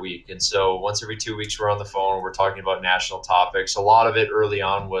every other week. And so once every 2 weeks, we're on the phone. We're talking about national topics. A lot of it early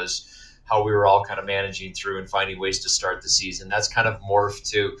on was how we were all kind of managing through and finding ways to start the season. That's kind of morphed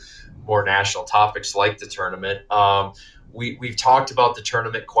to more national topics like the tournament. We've talked about the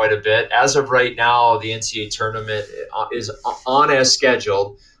tournament quite a bit. As of right now, the NCAA tournament is on as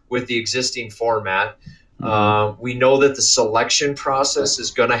scheduled with the existing format. We know that the selection process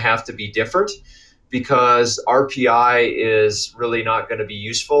is going to have to be different because RPI is really not going to be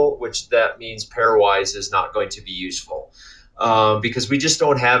useful, which that means pairwise is not going to be useful because we just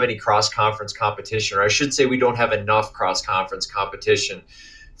don't have any cross-conference competition, or I should say we don't have enough cross-conference competition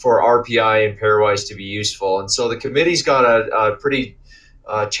for RPI and pairwise to be useful. And so the committee's got a pretty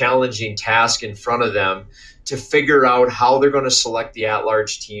challenging task in front of them to figure out how they're going to select the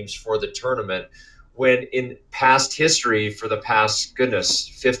at-large teams for the tournament, when in past history, for the past,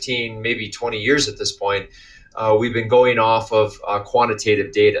 15, maybe 20 years at this point, we've been going off of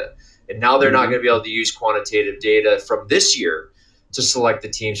quantitative data. And now they're not going to be able to use quantitative data from this year to select the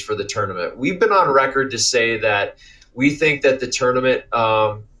teams for the tournament. We've been on record to say that we think that the tournament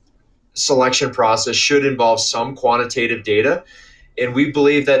selection process should involve some quantitative data. And we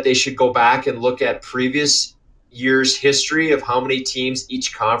believe that they should go back and look at previous years' history of how many teams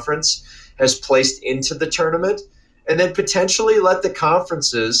each conference has placed into the tournament, and then potentially let the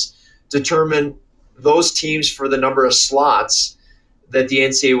conferences determine those teams for the number of slots that the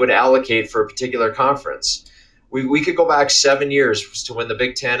NCAA would allocate for a particular conference. We could go back 7 years to when the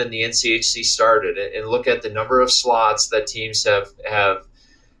Big Ten and the NCHC started and look at the number of slots that teams have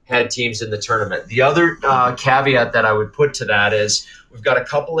had teams in the tournament. The other caveat that I would put to that is we've got a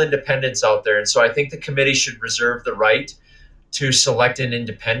couple independents out there, and so I think the committee should reserve the right to select an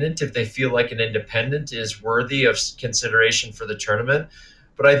independent if they feel like an independent is worthy of consideration for the tournament.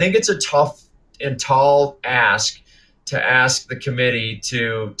 But I think it's a tough and tall ask to ask the committee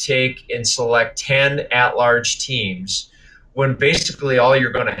to take and select 10 at-large teams when basically all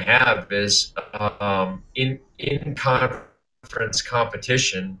you're going to have is in conference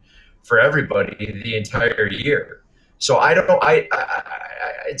competition for everybody the entire year. So I don't know.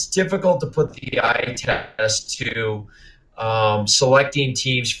 It's difficult to put the eye test to selecting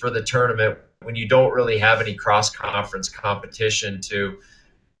teams for the tournament when you don't really have any cross-conference competition to,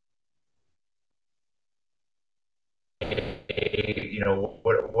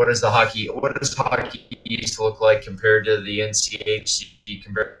 what does Hockey East look like compared to the NCHC,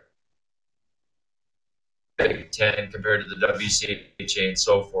 compared to the Big Ten, compared to the WCHA, and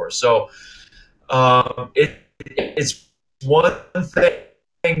so forth. So it's one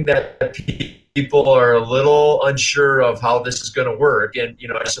thing that people are a little unsure of how this is going to work, and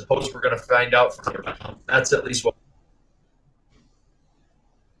I suppose we're going to find out from them. That's at least what.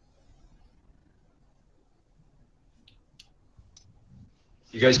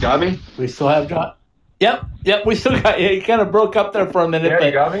 You guys got me? We still have John. Yep. We still got you. You kind of broke up there for a minute. Yeah,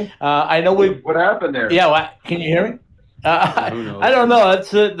 you got me. I know we. What happened there? Yeah. Can you hear me? I don't know.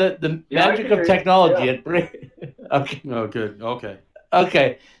 That's the magic of technology. Yeah. Okay. Oh, good. Okay.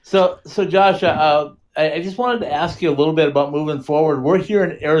 Okay. So Josh, I just wanted to ask you a little bit about moving forward. We're here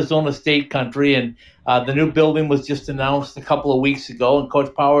in Arizona State country, and the new building was just announced a couple of weeks ago, and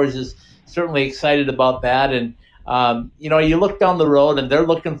Coach Powers is certainly excited about that. And you look down the road, and they're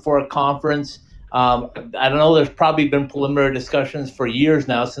looking for a conference. I don't know. There's probably been preliminary discussions for years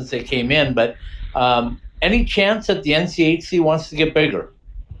now since they came in, but any chance that the NCHC wants to get bigger?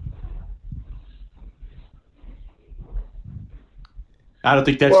 I don't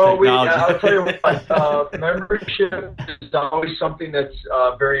think that's technology. I'll tell you what, membership is always something that's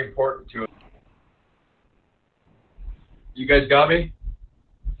very important to us. You guys got me?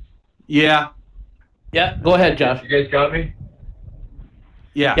 Yeah. Yeah, go ahead, Josh. You guys got me?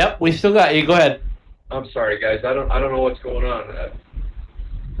 Yeah. Yep, we still got you. Go ahead. I'm sorry, guys. I don't know what's going on.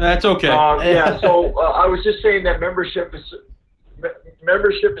 That's okay. So I was just saying that membership is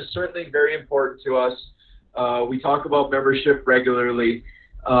certainly very important to us. We talk about membership regularly.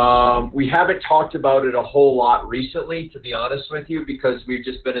 We haven't talked about it a whole lot recently, to be honest with you, because we've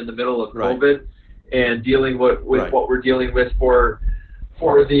just been in the middle of COVID and dealing with what we're dealing with for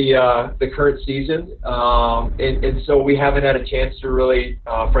the current season. And so we haven't had a chance to really,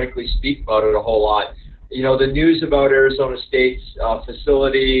 frankly, speak about it a whole lot. The news about Arizona State's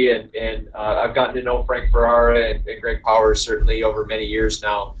facility, and I've gotten to know Frank Ferrara and Greg Powers certainly over many years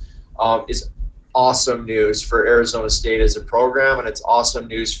now, is awesome news for Arizona State as a program, and it's awesome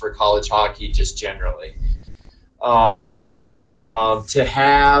news for college hockey just generally. To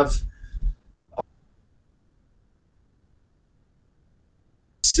have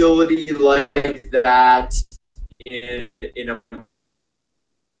facility like that in a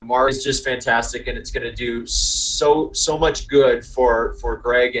market is just fantastic, and it's going to do so much good for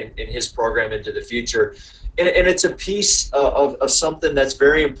Greg and his program into the future. And it's a piece of something that's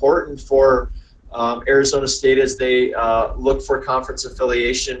very important for Arizona State as they look for conference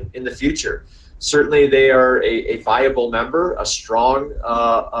affiliation in the future. Certainly, they are a viable member, a strong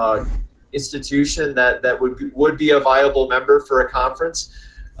institution that would be a viable member for a conference.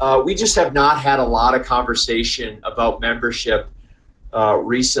 We just have not had a lot of conversation about membership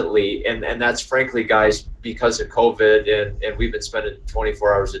recently, and that's frankly, guys, because of COVID, and we've been spending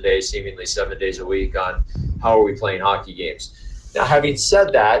 24 hours a day, seemingly 7 days a week, on how are we playing hockey games. Now, having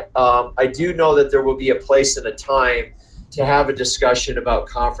said that, I do know that there will be a place and a time to have a discussion about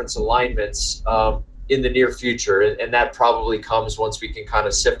conference alignments in the near future, and that probably comes once we can kind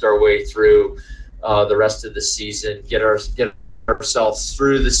of sift our way through the rest of the season, get ourselves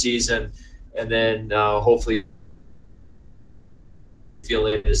through the season, and then hopefully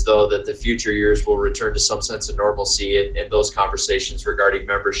feeling as though that the future years will return to some sense of normalcy, and those conversations regarding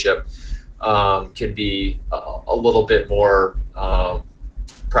membership can be a little bit more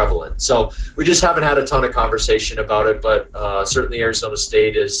prevalent. So we just haven't had a ton of conversation about it, but certainly Arizona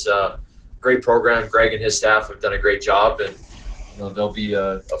State is a great program. Greg and his staff have done a great job, and they'll be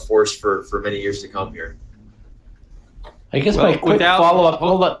a force for many years to come here. I guess my quick follow-up,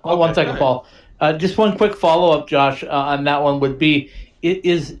 hold on 1 second, Paul. Just one quick follow-up, Josh, on that one would be,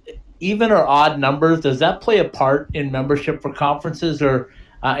 is even or odd numbers, does that play a part in membership for conferences? Or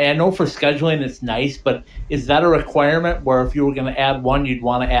I know for scheduling it's nice, but is that a requirement where if you were going to add one, you'd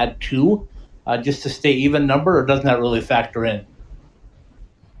want to add two just to stay even number, or doesn't that really factor in?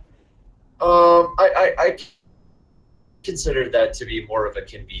 I consider that to be more of a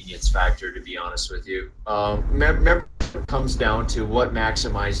convenience factor, to be honest with you. Membership comes down to what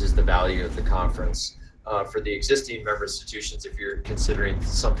maximizes the value of the conference for the existing member institutions if you're considering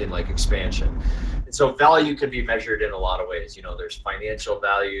something like expansion. And so value can be measured in a lot of ways. There's financial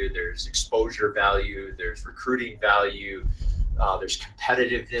value, there's exposure value, there's recruiting value, there's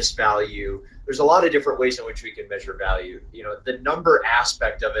competitiveness value. There's a lot of different ways in which we can measure value. The number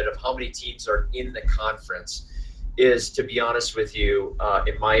aspect of it, of how many teams are in the conference, is, to be honest with you,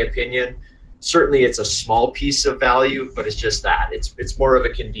 in my opinion, certainly it's a small piece of value, but it's just that. It's more of a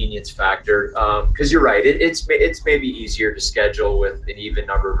convenience factor, because you're right. It's maybe easier to schedule with an even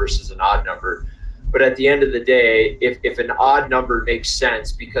number versus an odd number. But at the end of the day, if an odd number makes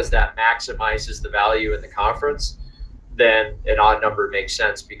sense because that maximizes the value in the conference, then an odd number makes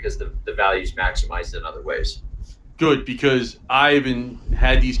sense because the value is maximized in other ways. Good, because I even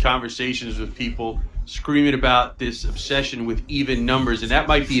had these conversations with people screaming about this obsession with even numbers, and that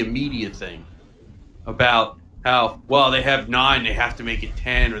might be a media thing about how, well, they have 9, they have to make it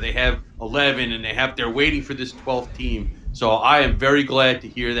 10, or they have 11 and they're waiting for this 12th team. So I am very glad to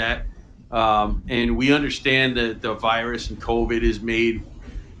hear that. And we understand that the virus and COVID has made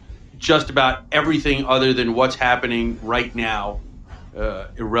just about everything other than what's happening right now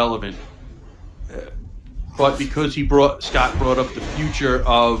irrelevant. But because Scott brought up the future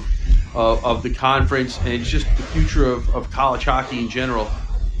of the conference and just the future of college hockey in general,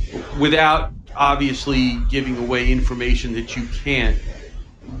 without obviously giving away information that you can't,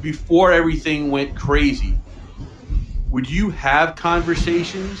 before everything went crazy, would you have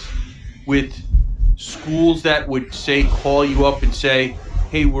conversations with schools that would call you up and say,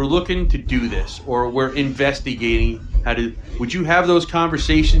 hey, we're looking to do this, or we're investigating would you have those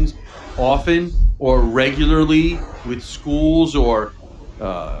conversations often or regularly with schools or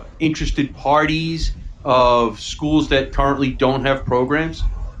interested parties of schools that currently don't have programs?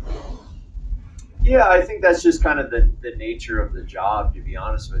 Yeah, I think that's just kind of the nature of the job, to be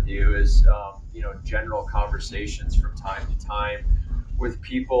honest with you, is, general conversations from time to time with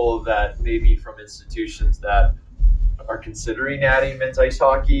people that maybe from institutions that are considering adding men's ice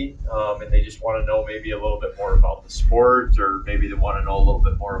hockey, and they just want to know maybe a little bit more about the sport, or maybe they want to know a little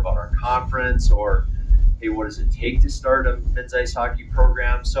bit more about our conference, or, hey, what does it take to start a men's ice hockey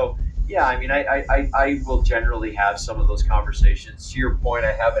program? So, yeah, I mean, I will generally have some of those conversations. To your point,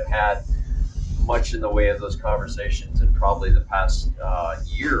 I haven't had much in the way of those conversations in probably the past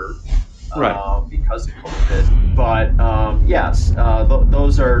year, right, because of COVID. But yes,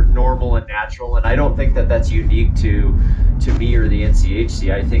 those are normal and natural, and I don't think that that's unique to me or the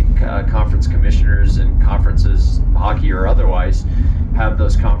NCHC. I think conference commissioners and conferences, hockey or otherwise, have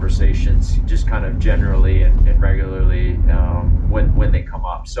those conversations just kind of generally and regularly when they come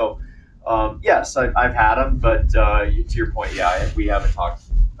up. So yes, I've had them, but to your point, yeah, we haven't talked.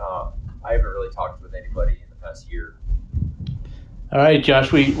 I haven't really talked with anybody in the past year. All right,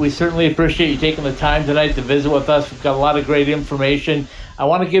 Josh, we certainly appreciate you taking the time tonight to visit with us. We've got a lot of great information. I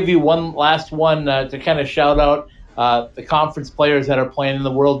want to give you one last one to kind of shout out the conference players that are playing in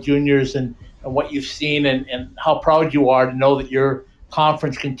the World Juniors and what you've seen and how proud you are to know that your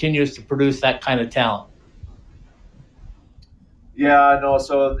conference continues to produce that kind of talent. Yeah, no,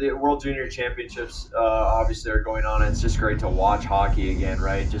 so the World Junior Championships obviously are going on. It's just great to watch hockey again,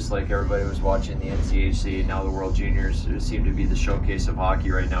 right? Just like everybody was watching the NCHC, now the World Juniors seem to be the showcase of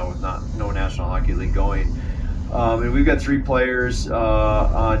hockey right now with no National Hockey League going. And we've got 3 players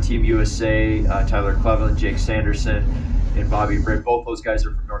on Team USA, Tyler Cleveland, Jake Sanderson, and Bobby Brink. Both those guys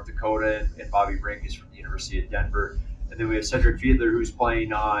are from North Dakota, and Bobby Brink is from the University of Denver. And then we have Cedric Fiedler, who's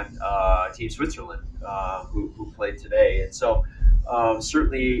playing on Team Switzerland, who played today. And so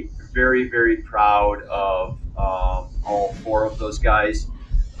certainly very, very proud of all 4 of those guys.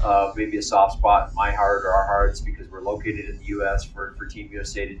 Maybe a soft spot in my heart or our hearts because we're located in the U.S. for Team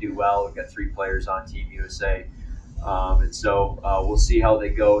USA to do well. We've got 3 players on Team USA. And so we'll see how they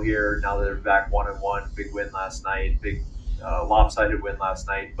go here now that they're back 1-1. Big win last night, big lopsided win last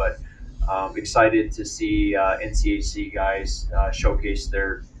night. But excited to see NCHC guys showcase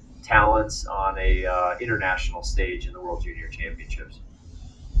their talents on a international stage in the World Junior Championships.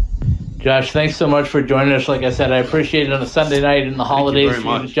 Josh, thanks so much for joining us. Like I said, I appreciate it on a Sunday night in the holidays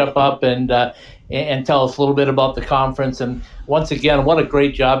for you to jump up and tell us a little bit about the conference. And once again, what a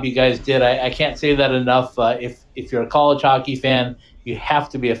great job you guys did. I can't say that enough. If you're a college hockey fan, you have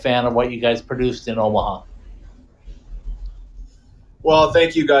to be a fan of what you guys produced in Omaha. Well,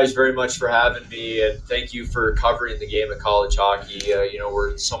 thank you guys very much for having me, and thank you for covering the game of college hockey.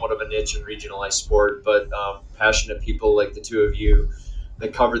 We're somewhat of a niche and regionalized sport, but passionate people like the 2 of you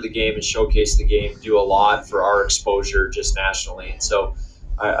that cover the game and showcase the game do a lot for our exposure just nationally. And so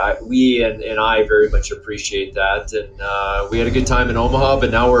we I very much appreciate that. And we had a good time in Omaha, but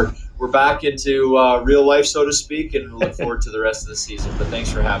now we're back into real life, so to speak, and look forward to the rest of the season. But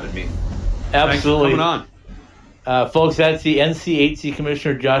thanks for having me. Absolutely. Thanks for coming on. Folks, that's the NCHC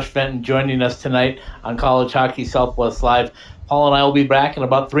Commissioner Josh Fenton joining us tonight on College Hockey Southwest Live. Paul and I will be back in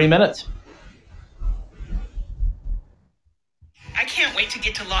about 3 minutes. I can't wait to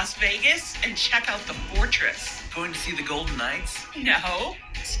get to Las Vegas and check out the Fortress. Going to see the Golden Knights? No,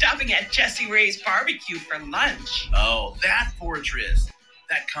 stopping at Jesse Ray's Barbecue for lunch. Oh, that Fortress.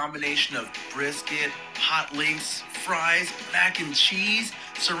 That combination of brisket, hot links, fries, mac and cheese,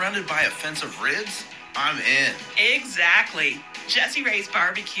 surrounded by a fence of ribs? I'm in. Exactly. Jesse Ray's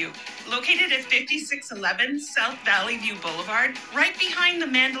Barbecue, located at 5611 South Valley View Boulevard, right behind the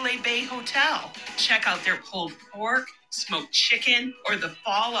Mandalay Bay Hotel. Check out their pulled pork, smoked chicken, or the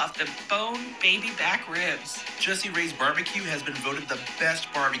fall off the bone baby back ribs. Jesse Ray's Barbecue has been voted the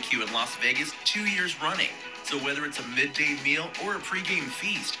best barbecue in Las Vegas 2 years running. So whether it's a midday meal or a pregame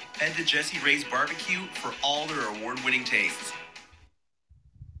feast, head to Jesse Ray's Barbecue for all their award-winning tastes.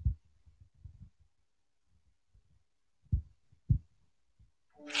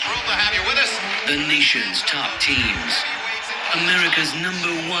 Thrilled to have you with us. The nation's top teams. America's #1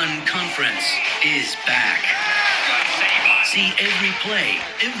 conference is back. See every play,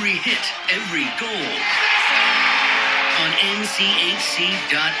 every hit, every goal on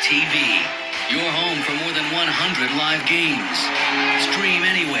NCHC.TV. Your home for more than 100 live games. Stream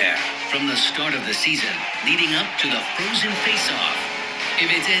anywhere from the start of the season, leading up to the Frozen Face-Off.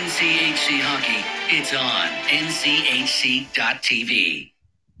 If it's NCHC hockey, it's on NCHC.TV.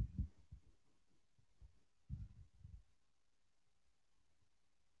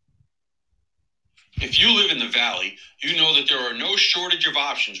 If you live in the Valley, you know that there are no shortage of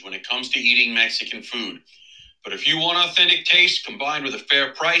options when it comes to eating Mexican food. But if you want authentic taste combined with a fair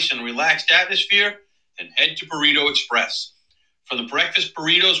price and relaxed atmosphere, then head to Burrito Express. From the breakfast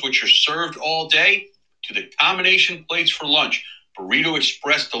burritos, which are served all day, to the combination plates for lunch, Burrito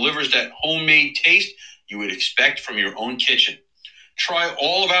Express delivers that homemade taste you would expect from your own kitchen. Try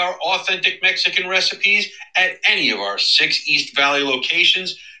all of our authentic Mexican recipes at any of our 6 East Valley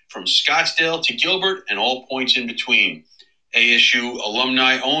locations, from Scottsdale to Gilbert and all points in between. ASU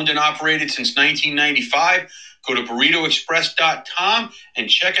alumni owned and operated since 1995. Go to burritoexpress.com and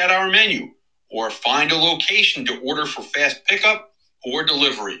check out our menu, or find a location to order for fast pickup or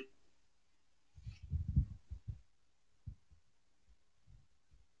delivery.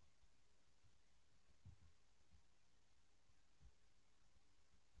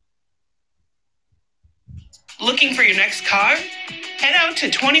 Looking for your next car? Head out to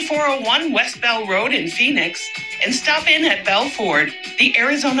 2401 West Bell Road in Phoenix and stop in at Bell Ford, the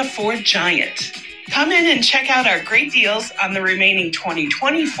Arizona Ford giant. Come in and check out our great deals on the remaining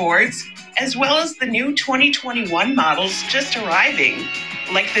 2020 Fords as well as the new 2021 models just arriving,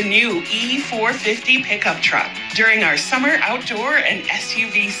 like the new E450 pickup truck during our summer outdoor and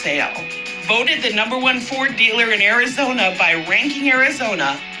SUV sale. Voted the #1 Ford dealer in Arizona by Ranking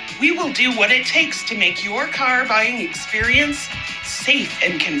Arizona, we will do what it takes to make your car buying experience safe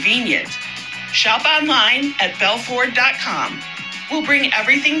and convenient. Shop online at bellford.com. We'll bring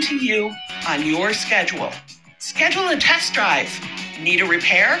everything to you on your schedule. Schedule a test drive. Need a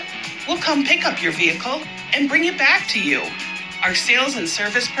repair? We'll come pick up your vehicle and bring it back to you. Our sales and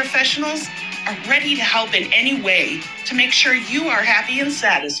service professionals are ready to help in any way to make sure you are happy and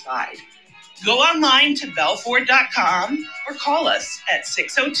satisfied. Go online to bellford.com or call us at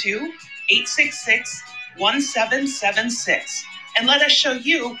 602-866-1776 and let us show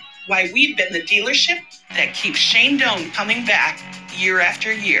you why we've been the dealership that keeps Shane Doan coming back year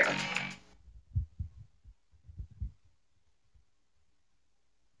after year.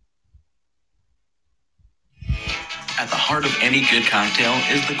 At the heart of any good cocktail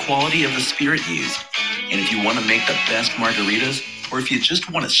is the quality of the spirit used. And if you want to make the best margaritas, or if you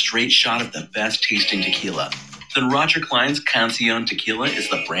just want a straight shot of the best tasting tequila, then Roger Klein's Cancion Tequila is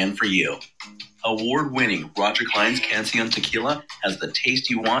the brand for you. Award-winning Roger Klein's Cancion Tequila has the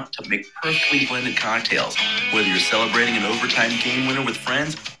taste you want to make perfectly blended cocktails, whether you're celebrating an overtime game winner with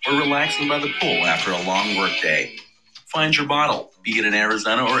friends or relaxing by the pool after a long work day. Find your bottle, be it in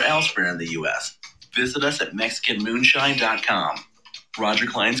Arizona or elsewhere in the U.S. Visit us at MexicanMoonshine.com. Roger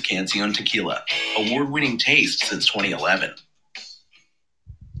Klein's Cancion Tequila, award-winning taste since 2011.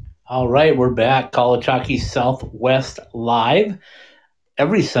 All right, we're back. College Hockey Southwest Live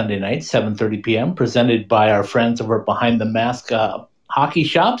every Sunday night, 7:30 p.m., presented by our friends over at Behind the Mask Hockey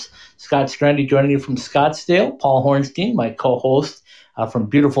Shops. Scott Strandy joining you from Scottsdale. Paul Hornstein, my co-host from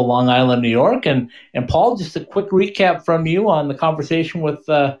beautiful Long Island, New York. And Paul, just a quick recap from you on the conversation with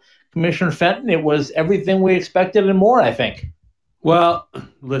Commissioner Fenton. It was everything we expected and more, I think. Well,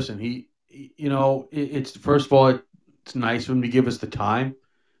 listen, it's first of all, it's nice of him to give us the time,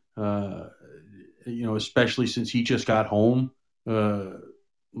 especially since he just got home,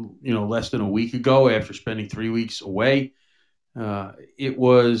 less than a week ago after spending 3 weeks away. It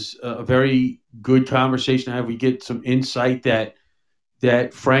was a very good conversation to have. We get some insight that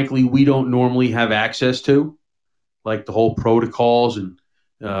frankly, we don't normally have access to, like the whole protocols. And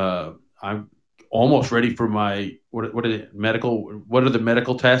I'm almost ready for my, what are the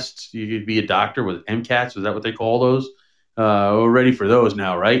medical tests? You could be a doctor with MCATs. Is that what they call those? We're ready for those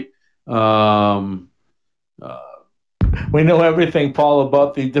now, right? We know everything, Paul,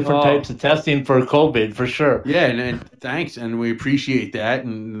 about the different types of testing for COVID, for sure. Yeah, and thanks, and we appreciate that,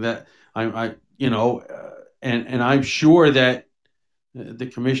 and that and I'm sure that the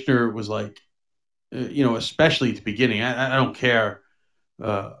commissioner was like, especially at the beginning. I don't care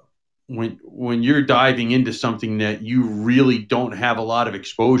when you're diving into something that you really don't have a lot of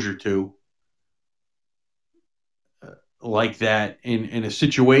exposure to, like that, in a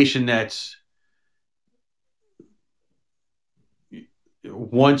situation that's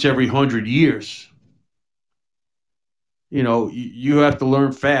once every 100 years. You have to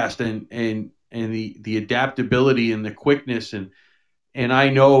learn fast, and the adaptability and the quickness, and I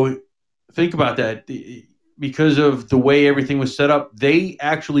know, think about that, because of the way everything was set up, they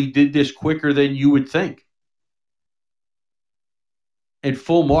actually did this quicker than you would think. And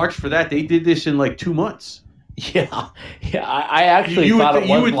full marks for that. They did this in like 2 months. Yeah. I actually thought it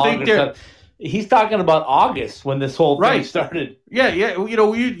was longer. He's talking about August when this whole thing started. Yeah.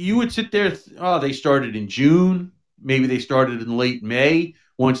 You would sit there. They started in June. Maybe they started in late May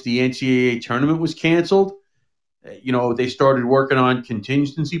once the NCAA tournament was canceled. They started working on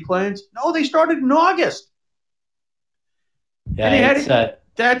contingency plans. No, they started in August. Yeah,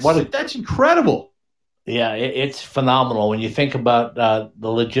 that's incredible. Yeah, it's phenomenal when you think about the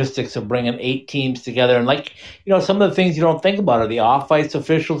logistics of bringing 8 teams together. And some of the things you don't think about are the off-ice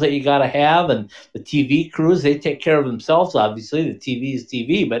officials that you got to have, and the TV crews. They take care of themselves, obviously. The TV is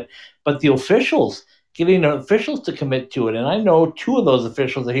TV, but the officials, getting the officials to commit to it. And I know 2 of those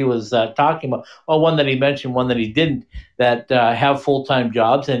officials that he was talking about, well, one that he mentioned, one that he didn't, that have full-time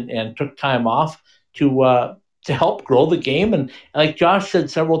jobs and took time off to help grow the game. And like Josh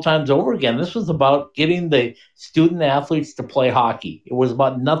said several times over again, this was about getting the student athletes to play hockey. It was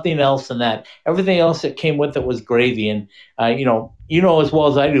about nothing else than that. Everything else that came with it was gravy. And, you know as well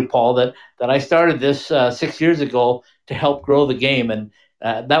as I do, Paul, that I started this 6 years ago to help grow the game. And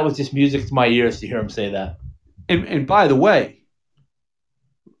that was just music to my ears to hear him say that. And by the way,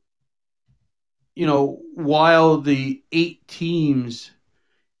 while the 8 teams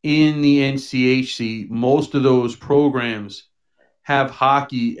in the NCHC, most of those programs have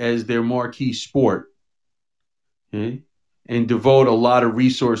hockey as their marquee sport, okay, and devote a lot of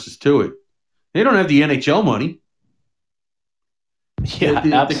resources to it. They don't have the NHL money. Yeah,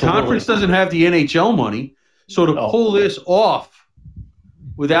 The conference doesn't have the NHL money. So to pull this off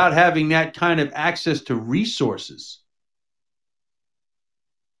without having that kind of access to resources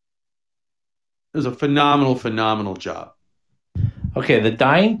is a phenomenal job. Okay, the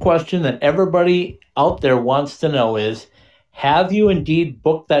dying question that everybody out there wants to know is, have you indeed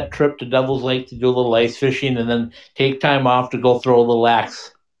booked that trip to Devil's Lake to do a little ice fishing and then take time off to go throw a little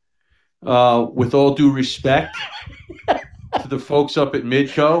axe? With all due respect to the folks up at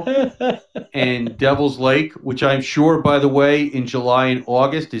Midco and Devil's Lake, which I'm sure, by the way, in July and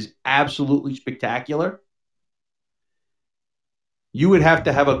August is absolutely spectacular, you would have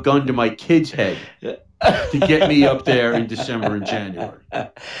to have a gun to my kid's head to get me up there in December and January.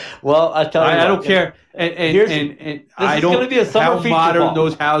 Well, I tell you, I don't care, and I don't be a summer how feature, modern Paul.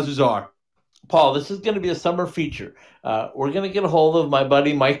 those houses are. Paul, this is going to be a summer feature. We're going to get a hold of my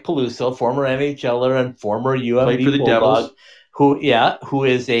buddy Mike Peluso, former NHLer and former UMD Played for the Bulldog, who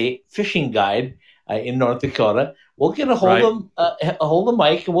is a fishing guide in North Dakota. We'll get a hold of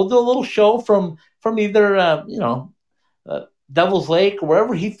Mike, and we'll do a little show from either Devil's Lake or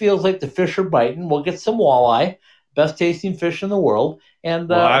wherever he feels like the fish are biting. We'll get some walleye, best tasting fish in the world, and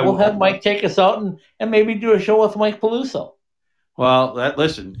we'll have Mike take us out and maybe do a show with Mike Peluso. Well,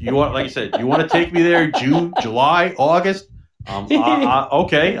 listen, you want, like I said, you want to take me there June, July, August?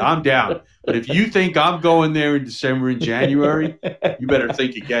 Okay, I'm down. But if you think I'm going there in December and January, you better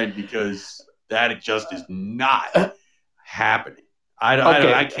think again, because that just is not happening.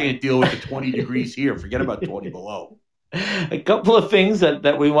 I can't deal with the 20 degrees here. Forget about 20 below. A couple of things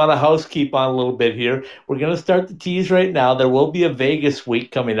that we want to housekeep on a little bit here. We're going to start the tease right now. There will be a Vegas week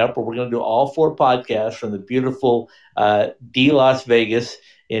coming up where we're going to do all 4 podcasts from the beautiful D Las Vegas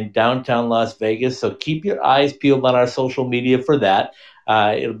in downtown Las Vegas. So keep your eyes peeled on our social media for that.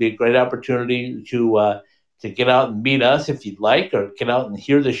 It'll be a great opportunity to get out and meet us if you'd like, or get out and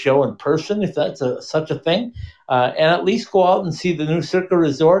hear the show in person if that's such a thing, and at least go out and see the new Circa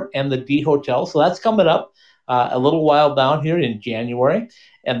Resort and the D Hotel. So that's coming up a little while down here in January.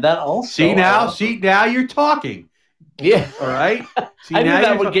 And then also... See, now you're talking. Yeah. All right? See, I knew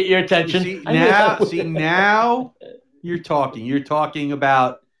that would get your attention. Now you're talking. You're talking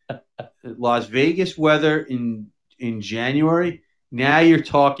about Las Vegas weather in January. Now you're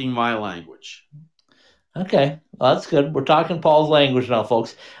talking my language. Okay, well, that's good. We're talking Paul's language now,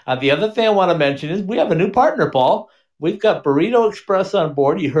 folks. The other thing I want to mention is we have a new partner, Paul. We've got Burrito Express on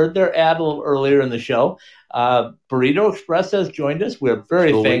board. You heard their ad a little earlier in the show. Burrito Express has joined us. We're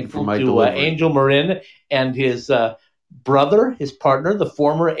very thankful to Angel Marin and his brother, his partner, the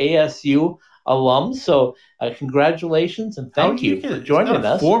former ASU alum. So congratulations and thank you for joining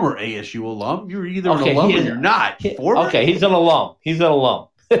us. Former ASU alum. You're either an alum or you're not. Okay, he's an alum.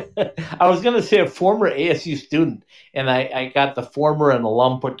 I was going to say a former ASU student, and I got the former and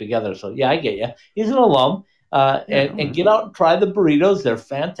alum put together. So, yeah, I get you. He's an alum. And get out and try the burritos. They're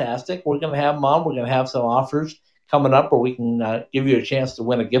fantastic. We're going to have them on. We're going to have some offers coming up where we can give you a chance to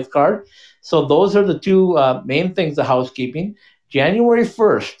win a gift card. So those are the 2 main things of housekeeping. January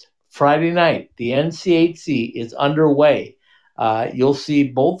 1st, Friday night, the NCHC is underway. You'll see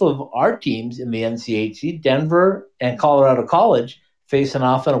both of our teams in the NCHC, Denver and Colorado College, facing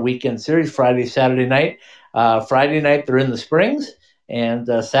off in a weekend series, Friday, Saturday night. Friday night, they're in the Springs. And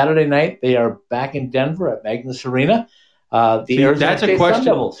Saturday night, they are back in Denver at Magnus Arena. Arizona State Sun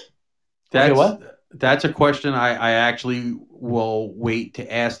Devils. That's a question I actually will wait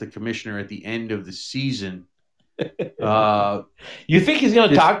to ask the commissioner at the end of the season. You think he's going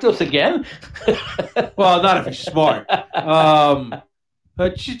to talk to us again? Well, not if he's smart.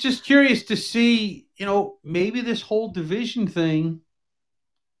 But just curious to see, maybe this whole division thing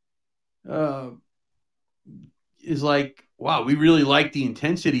is like, wow, we really like the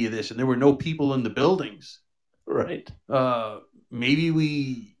intensity of this, and there were no people in the buildings. Right. Maybe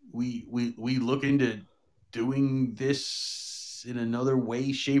we look into doing this in another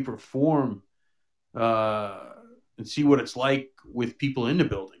way, shape, or form, and see what it's like with people in the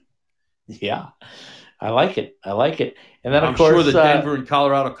building. Yeah, I like it. And then, I'm sure the Denver and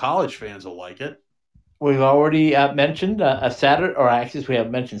Colorado College fans will like it. We've already mentioned a Saturday, or actually we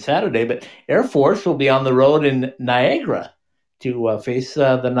haven't mentioned Saturday, but Air Force will be on the road in Niagara to face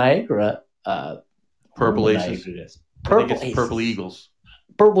the Niagara Purple Aces. Purple Eagles.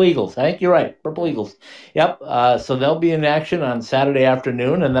 Purple Eagles. I think you're right. Purple Eagles. Yep. So they'll be in action on Saturday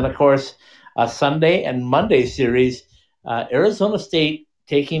afternoon. And then, of course, Sunday and Monday series, Arizona State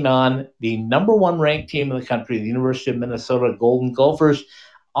taking on the number one ranked team in the country, the University of Minnesota Golden Gophers,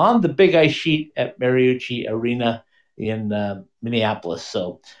 on the Big Ice sheet at Mariucci Arena in Minneapolis.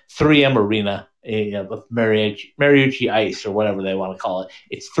 So 3M Arena with Mariucci Ice or whatever they want to call it.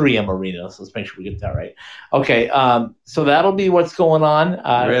 It's 3M Arena, so let's make sure we get that right. Okay, so that'll be what's going on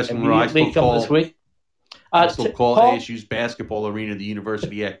immediately coming this week. I still call ASU's basketball arena the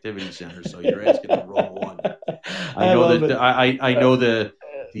University Activity Center, so you're asking the wrong one. I know the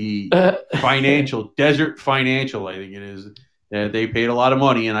financial Desert Financial, I think it is. They paid a lot of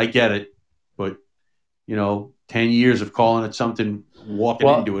money, and I get it, but 10 years of calling it something, walking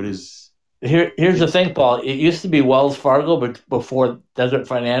into it is. Here's the thing, Paul. It used to be Wells Fargo, but before Desert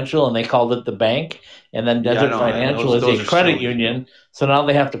Financial, and they called it the bank, and then Desert Financial is a credit union, so now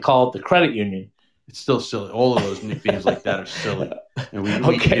they have to call it the credit union. It's still silly. All of those nicknames like that are silly. And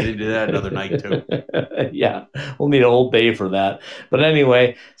we can get into that another night, too. Yeah, we'll need a whole day for that. But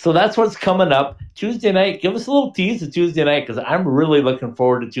anyway, so that's what's coming up. Tuesday night, give us a little tease of Tuesday night, because I'm really looking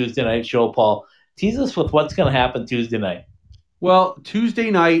forward to Tuesday night show, Paul. Tease us with what's going to happen Tuesday night. Well,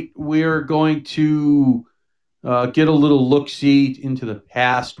 Tuesday night, we're going to get a little look-see into the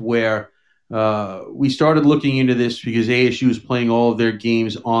past where we started looking into this because ASU is playing all of their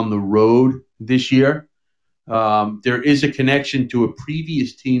games on the road this year. There is a connection to a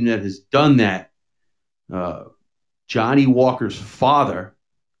previous team that has done that. Johnny Walker's father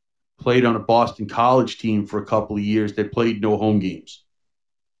played on a Boston College team for a couple of years that played no home games.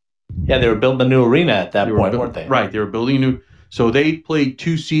 Yeah, they were building a new arena at that point, weren't they? Right, they were building a new. So they played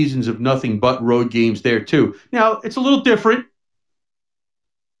 2 seasons of nothing but road games there too. Now it's a little different.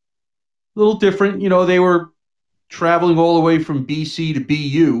 They were traveling all the way from BC to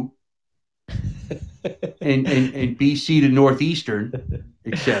BU. and BC to Northeastern,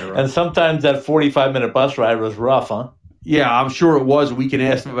 etc. And sometimes that 45-minute bus ride was rough, huh? Yeah, I'm sure it was. We can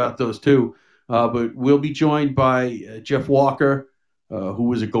ask them about those too. But we'll be joined by Jeff Walker, who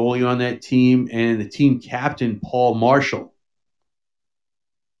was a goalie on that team, and the team captain, Paul Marshall,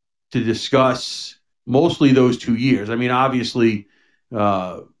 to discuss mostly those 2 years. I mean, obviously,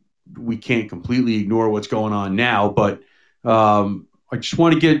 we can't completely ignore what's going on now, but I just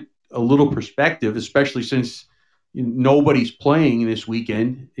want to get a little perspective, especially since nobody's playing this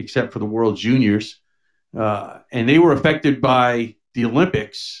weekend except for the World Juniors. And they were affected by the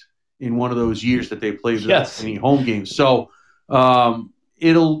Olympics in one of those years that they played any home games. So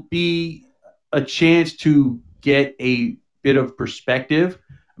it'll be a chance to get a bit of perspective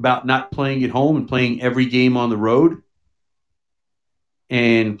about not playing at home and playing every game on the road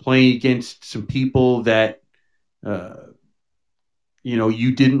and playing against some people that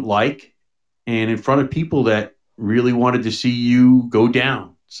you didn't like, and in front of people that really wanted to see you go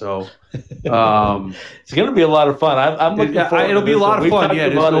down. So it's going to be a lot of fun. I'm looking forward. It'll be a lot of fun. Yeah,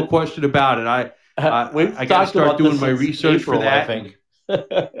 there's no question about it. I got to start doing my research for that. I think.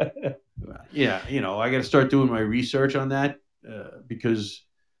 Yeah, I got to start doing my research on that because,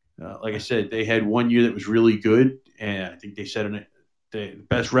 like I said, they had 1 year that was really good, and I think they set the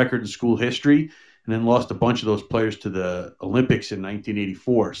best record in school history. And then lost a bunch of those players to the Olympics in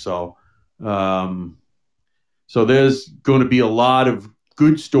 1984. So there's going to be a lot of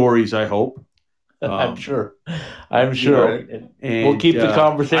good stories, I hope. I'm sure. And we'll keep the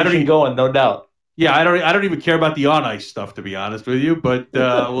conversation going, no doubt. Yeah, I don't even care about the on-ice stuff, to be honest with you, but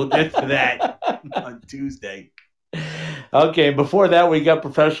we'll get to that on Tuesday. Okay, before that, we got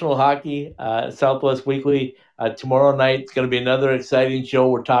professional hockey, Southwest Weekly. Tomorrow night, it's going to be another exciting show.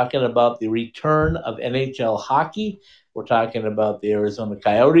 We're talking about the return of NHL hockey. We're talking about the Arizona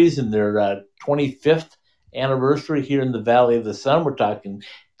Coyotes and their 25th anniversary here in the Valley of the Sun. We're talking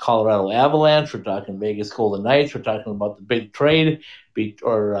Colorado Avalanche. We're talking Vegas Golden Knights. We're talking about the big trade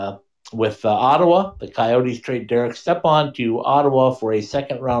with Ottawa. The Coyotes trade Derek Stepan to Ottawa for a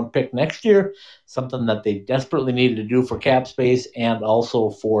second-round pick next year, something that they desperately needed to do for cap space and also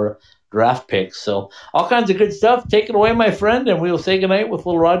for draft picks. So all kinds of good stuff. Take it away, my friend, and we will say goodnight with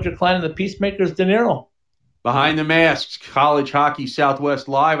little Roger Klein and the Peacemakers De Niro. Behind the Masks, College Hockey Southwest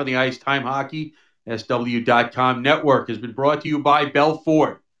Live on the Ice Time Hockey SW.com network has been brought to you by Bell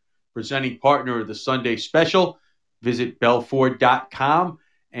Ford, presenting partner of the Sunday Special. Visit bellford.com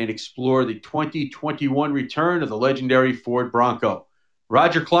and explore the 2021 return of the legendary Ford Bronco.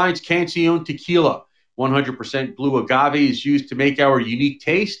 Roger Klein's Cancion Tequila, 100% blue agave, is used to make our unique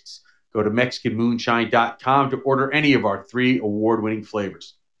tastes. Go to MexicanMoonshine.com to order any of our 3 award-winning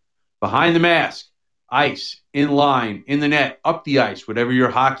flavors. Behind the Mask, ice, in line, in the net, up the ice, whatever your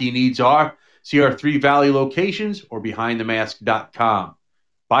hockey needs are. See our 3 Valley locations or BehindTheMask.com.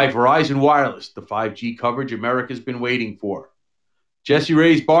 By Verizon Wireless, the 5G coverage America's been waiting for. Jesse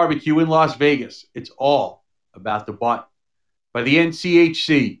Ray's Barbecue in Las Vegas. It's all about the butt. By the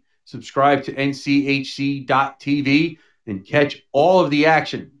NCHC. Subscribe to nchc.tv and catch all of the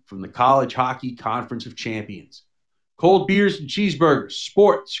action from the College Hockey Conference of Champions. Cold beers and cheeseburgers,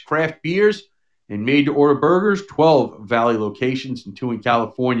 sports, craft beers, and made-to-order burgers, 12 Valley locations and 2 in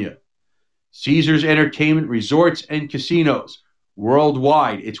California. Caesars Entertainment Resorts and Casinos.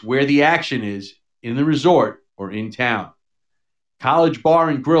 Worldwide, it's where the action is, in the resort or in town. College Bar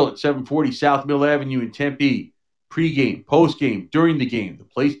and Grill at 740 South Mill Avenue in Tempe. Pre-game, post-game, during the game, the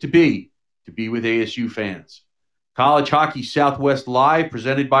place to be with ASU fans. College Hockey Southwest Live,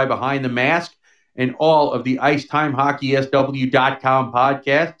 presented by Behind the Mask, and all of the IcetimeHockeySW.com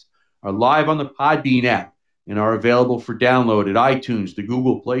podcasts are live on the Podbean app and are available for download at iTunes, the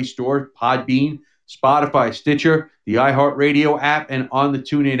Google Play Store, Podbean, Spotify, Stitcher, the iHeartRadio app, and on the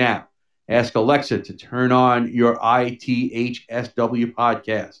TuneIn app. Ask Alexa to turn on your ITHSW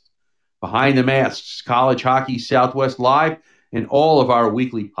podcast. Behind the Masks, College Hockey Southwest Live, and all of our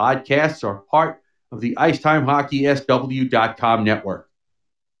weekly podcasts are part of the IcetimeHockeySW.com network.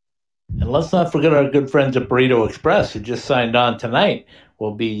 And let's not forget our good friends at Burrito Express, who just signed on tonight.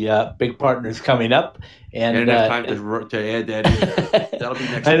 Will be big partners coming up. And I didn't have time to add that in. That'll be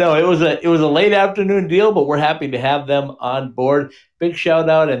next I know it was a late afternoon deal, but we're happy to have them on board. Big shout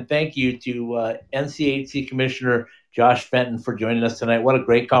out and thank you to NCHC Commissioner Josh Fenton for joining us tonight. What a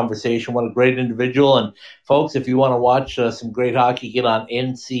great conversation. What a great individual. And folks, if you want to watch some great hockey, get on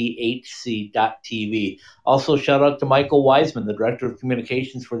nchc.tv. Also, shout out to Michael Wiseman, the Director of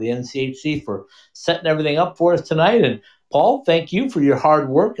Communications for the NCHC, for setting everything up for us tonight. And Paul, thank you for your hard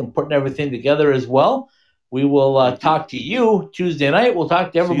work and putting everything together as well. We will talk to you Tuesday night. We'll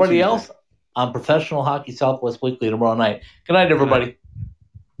talk to everybody else on Professional Hockey Southwest Weekly tomorrow night. Good night, everybody.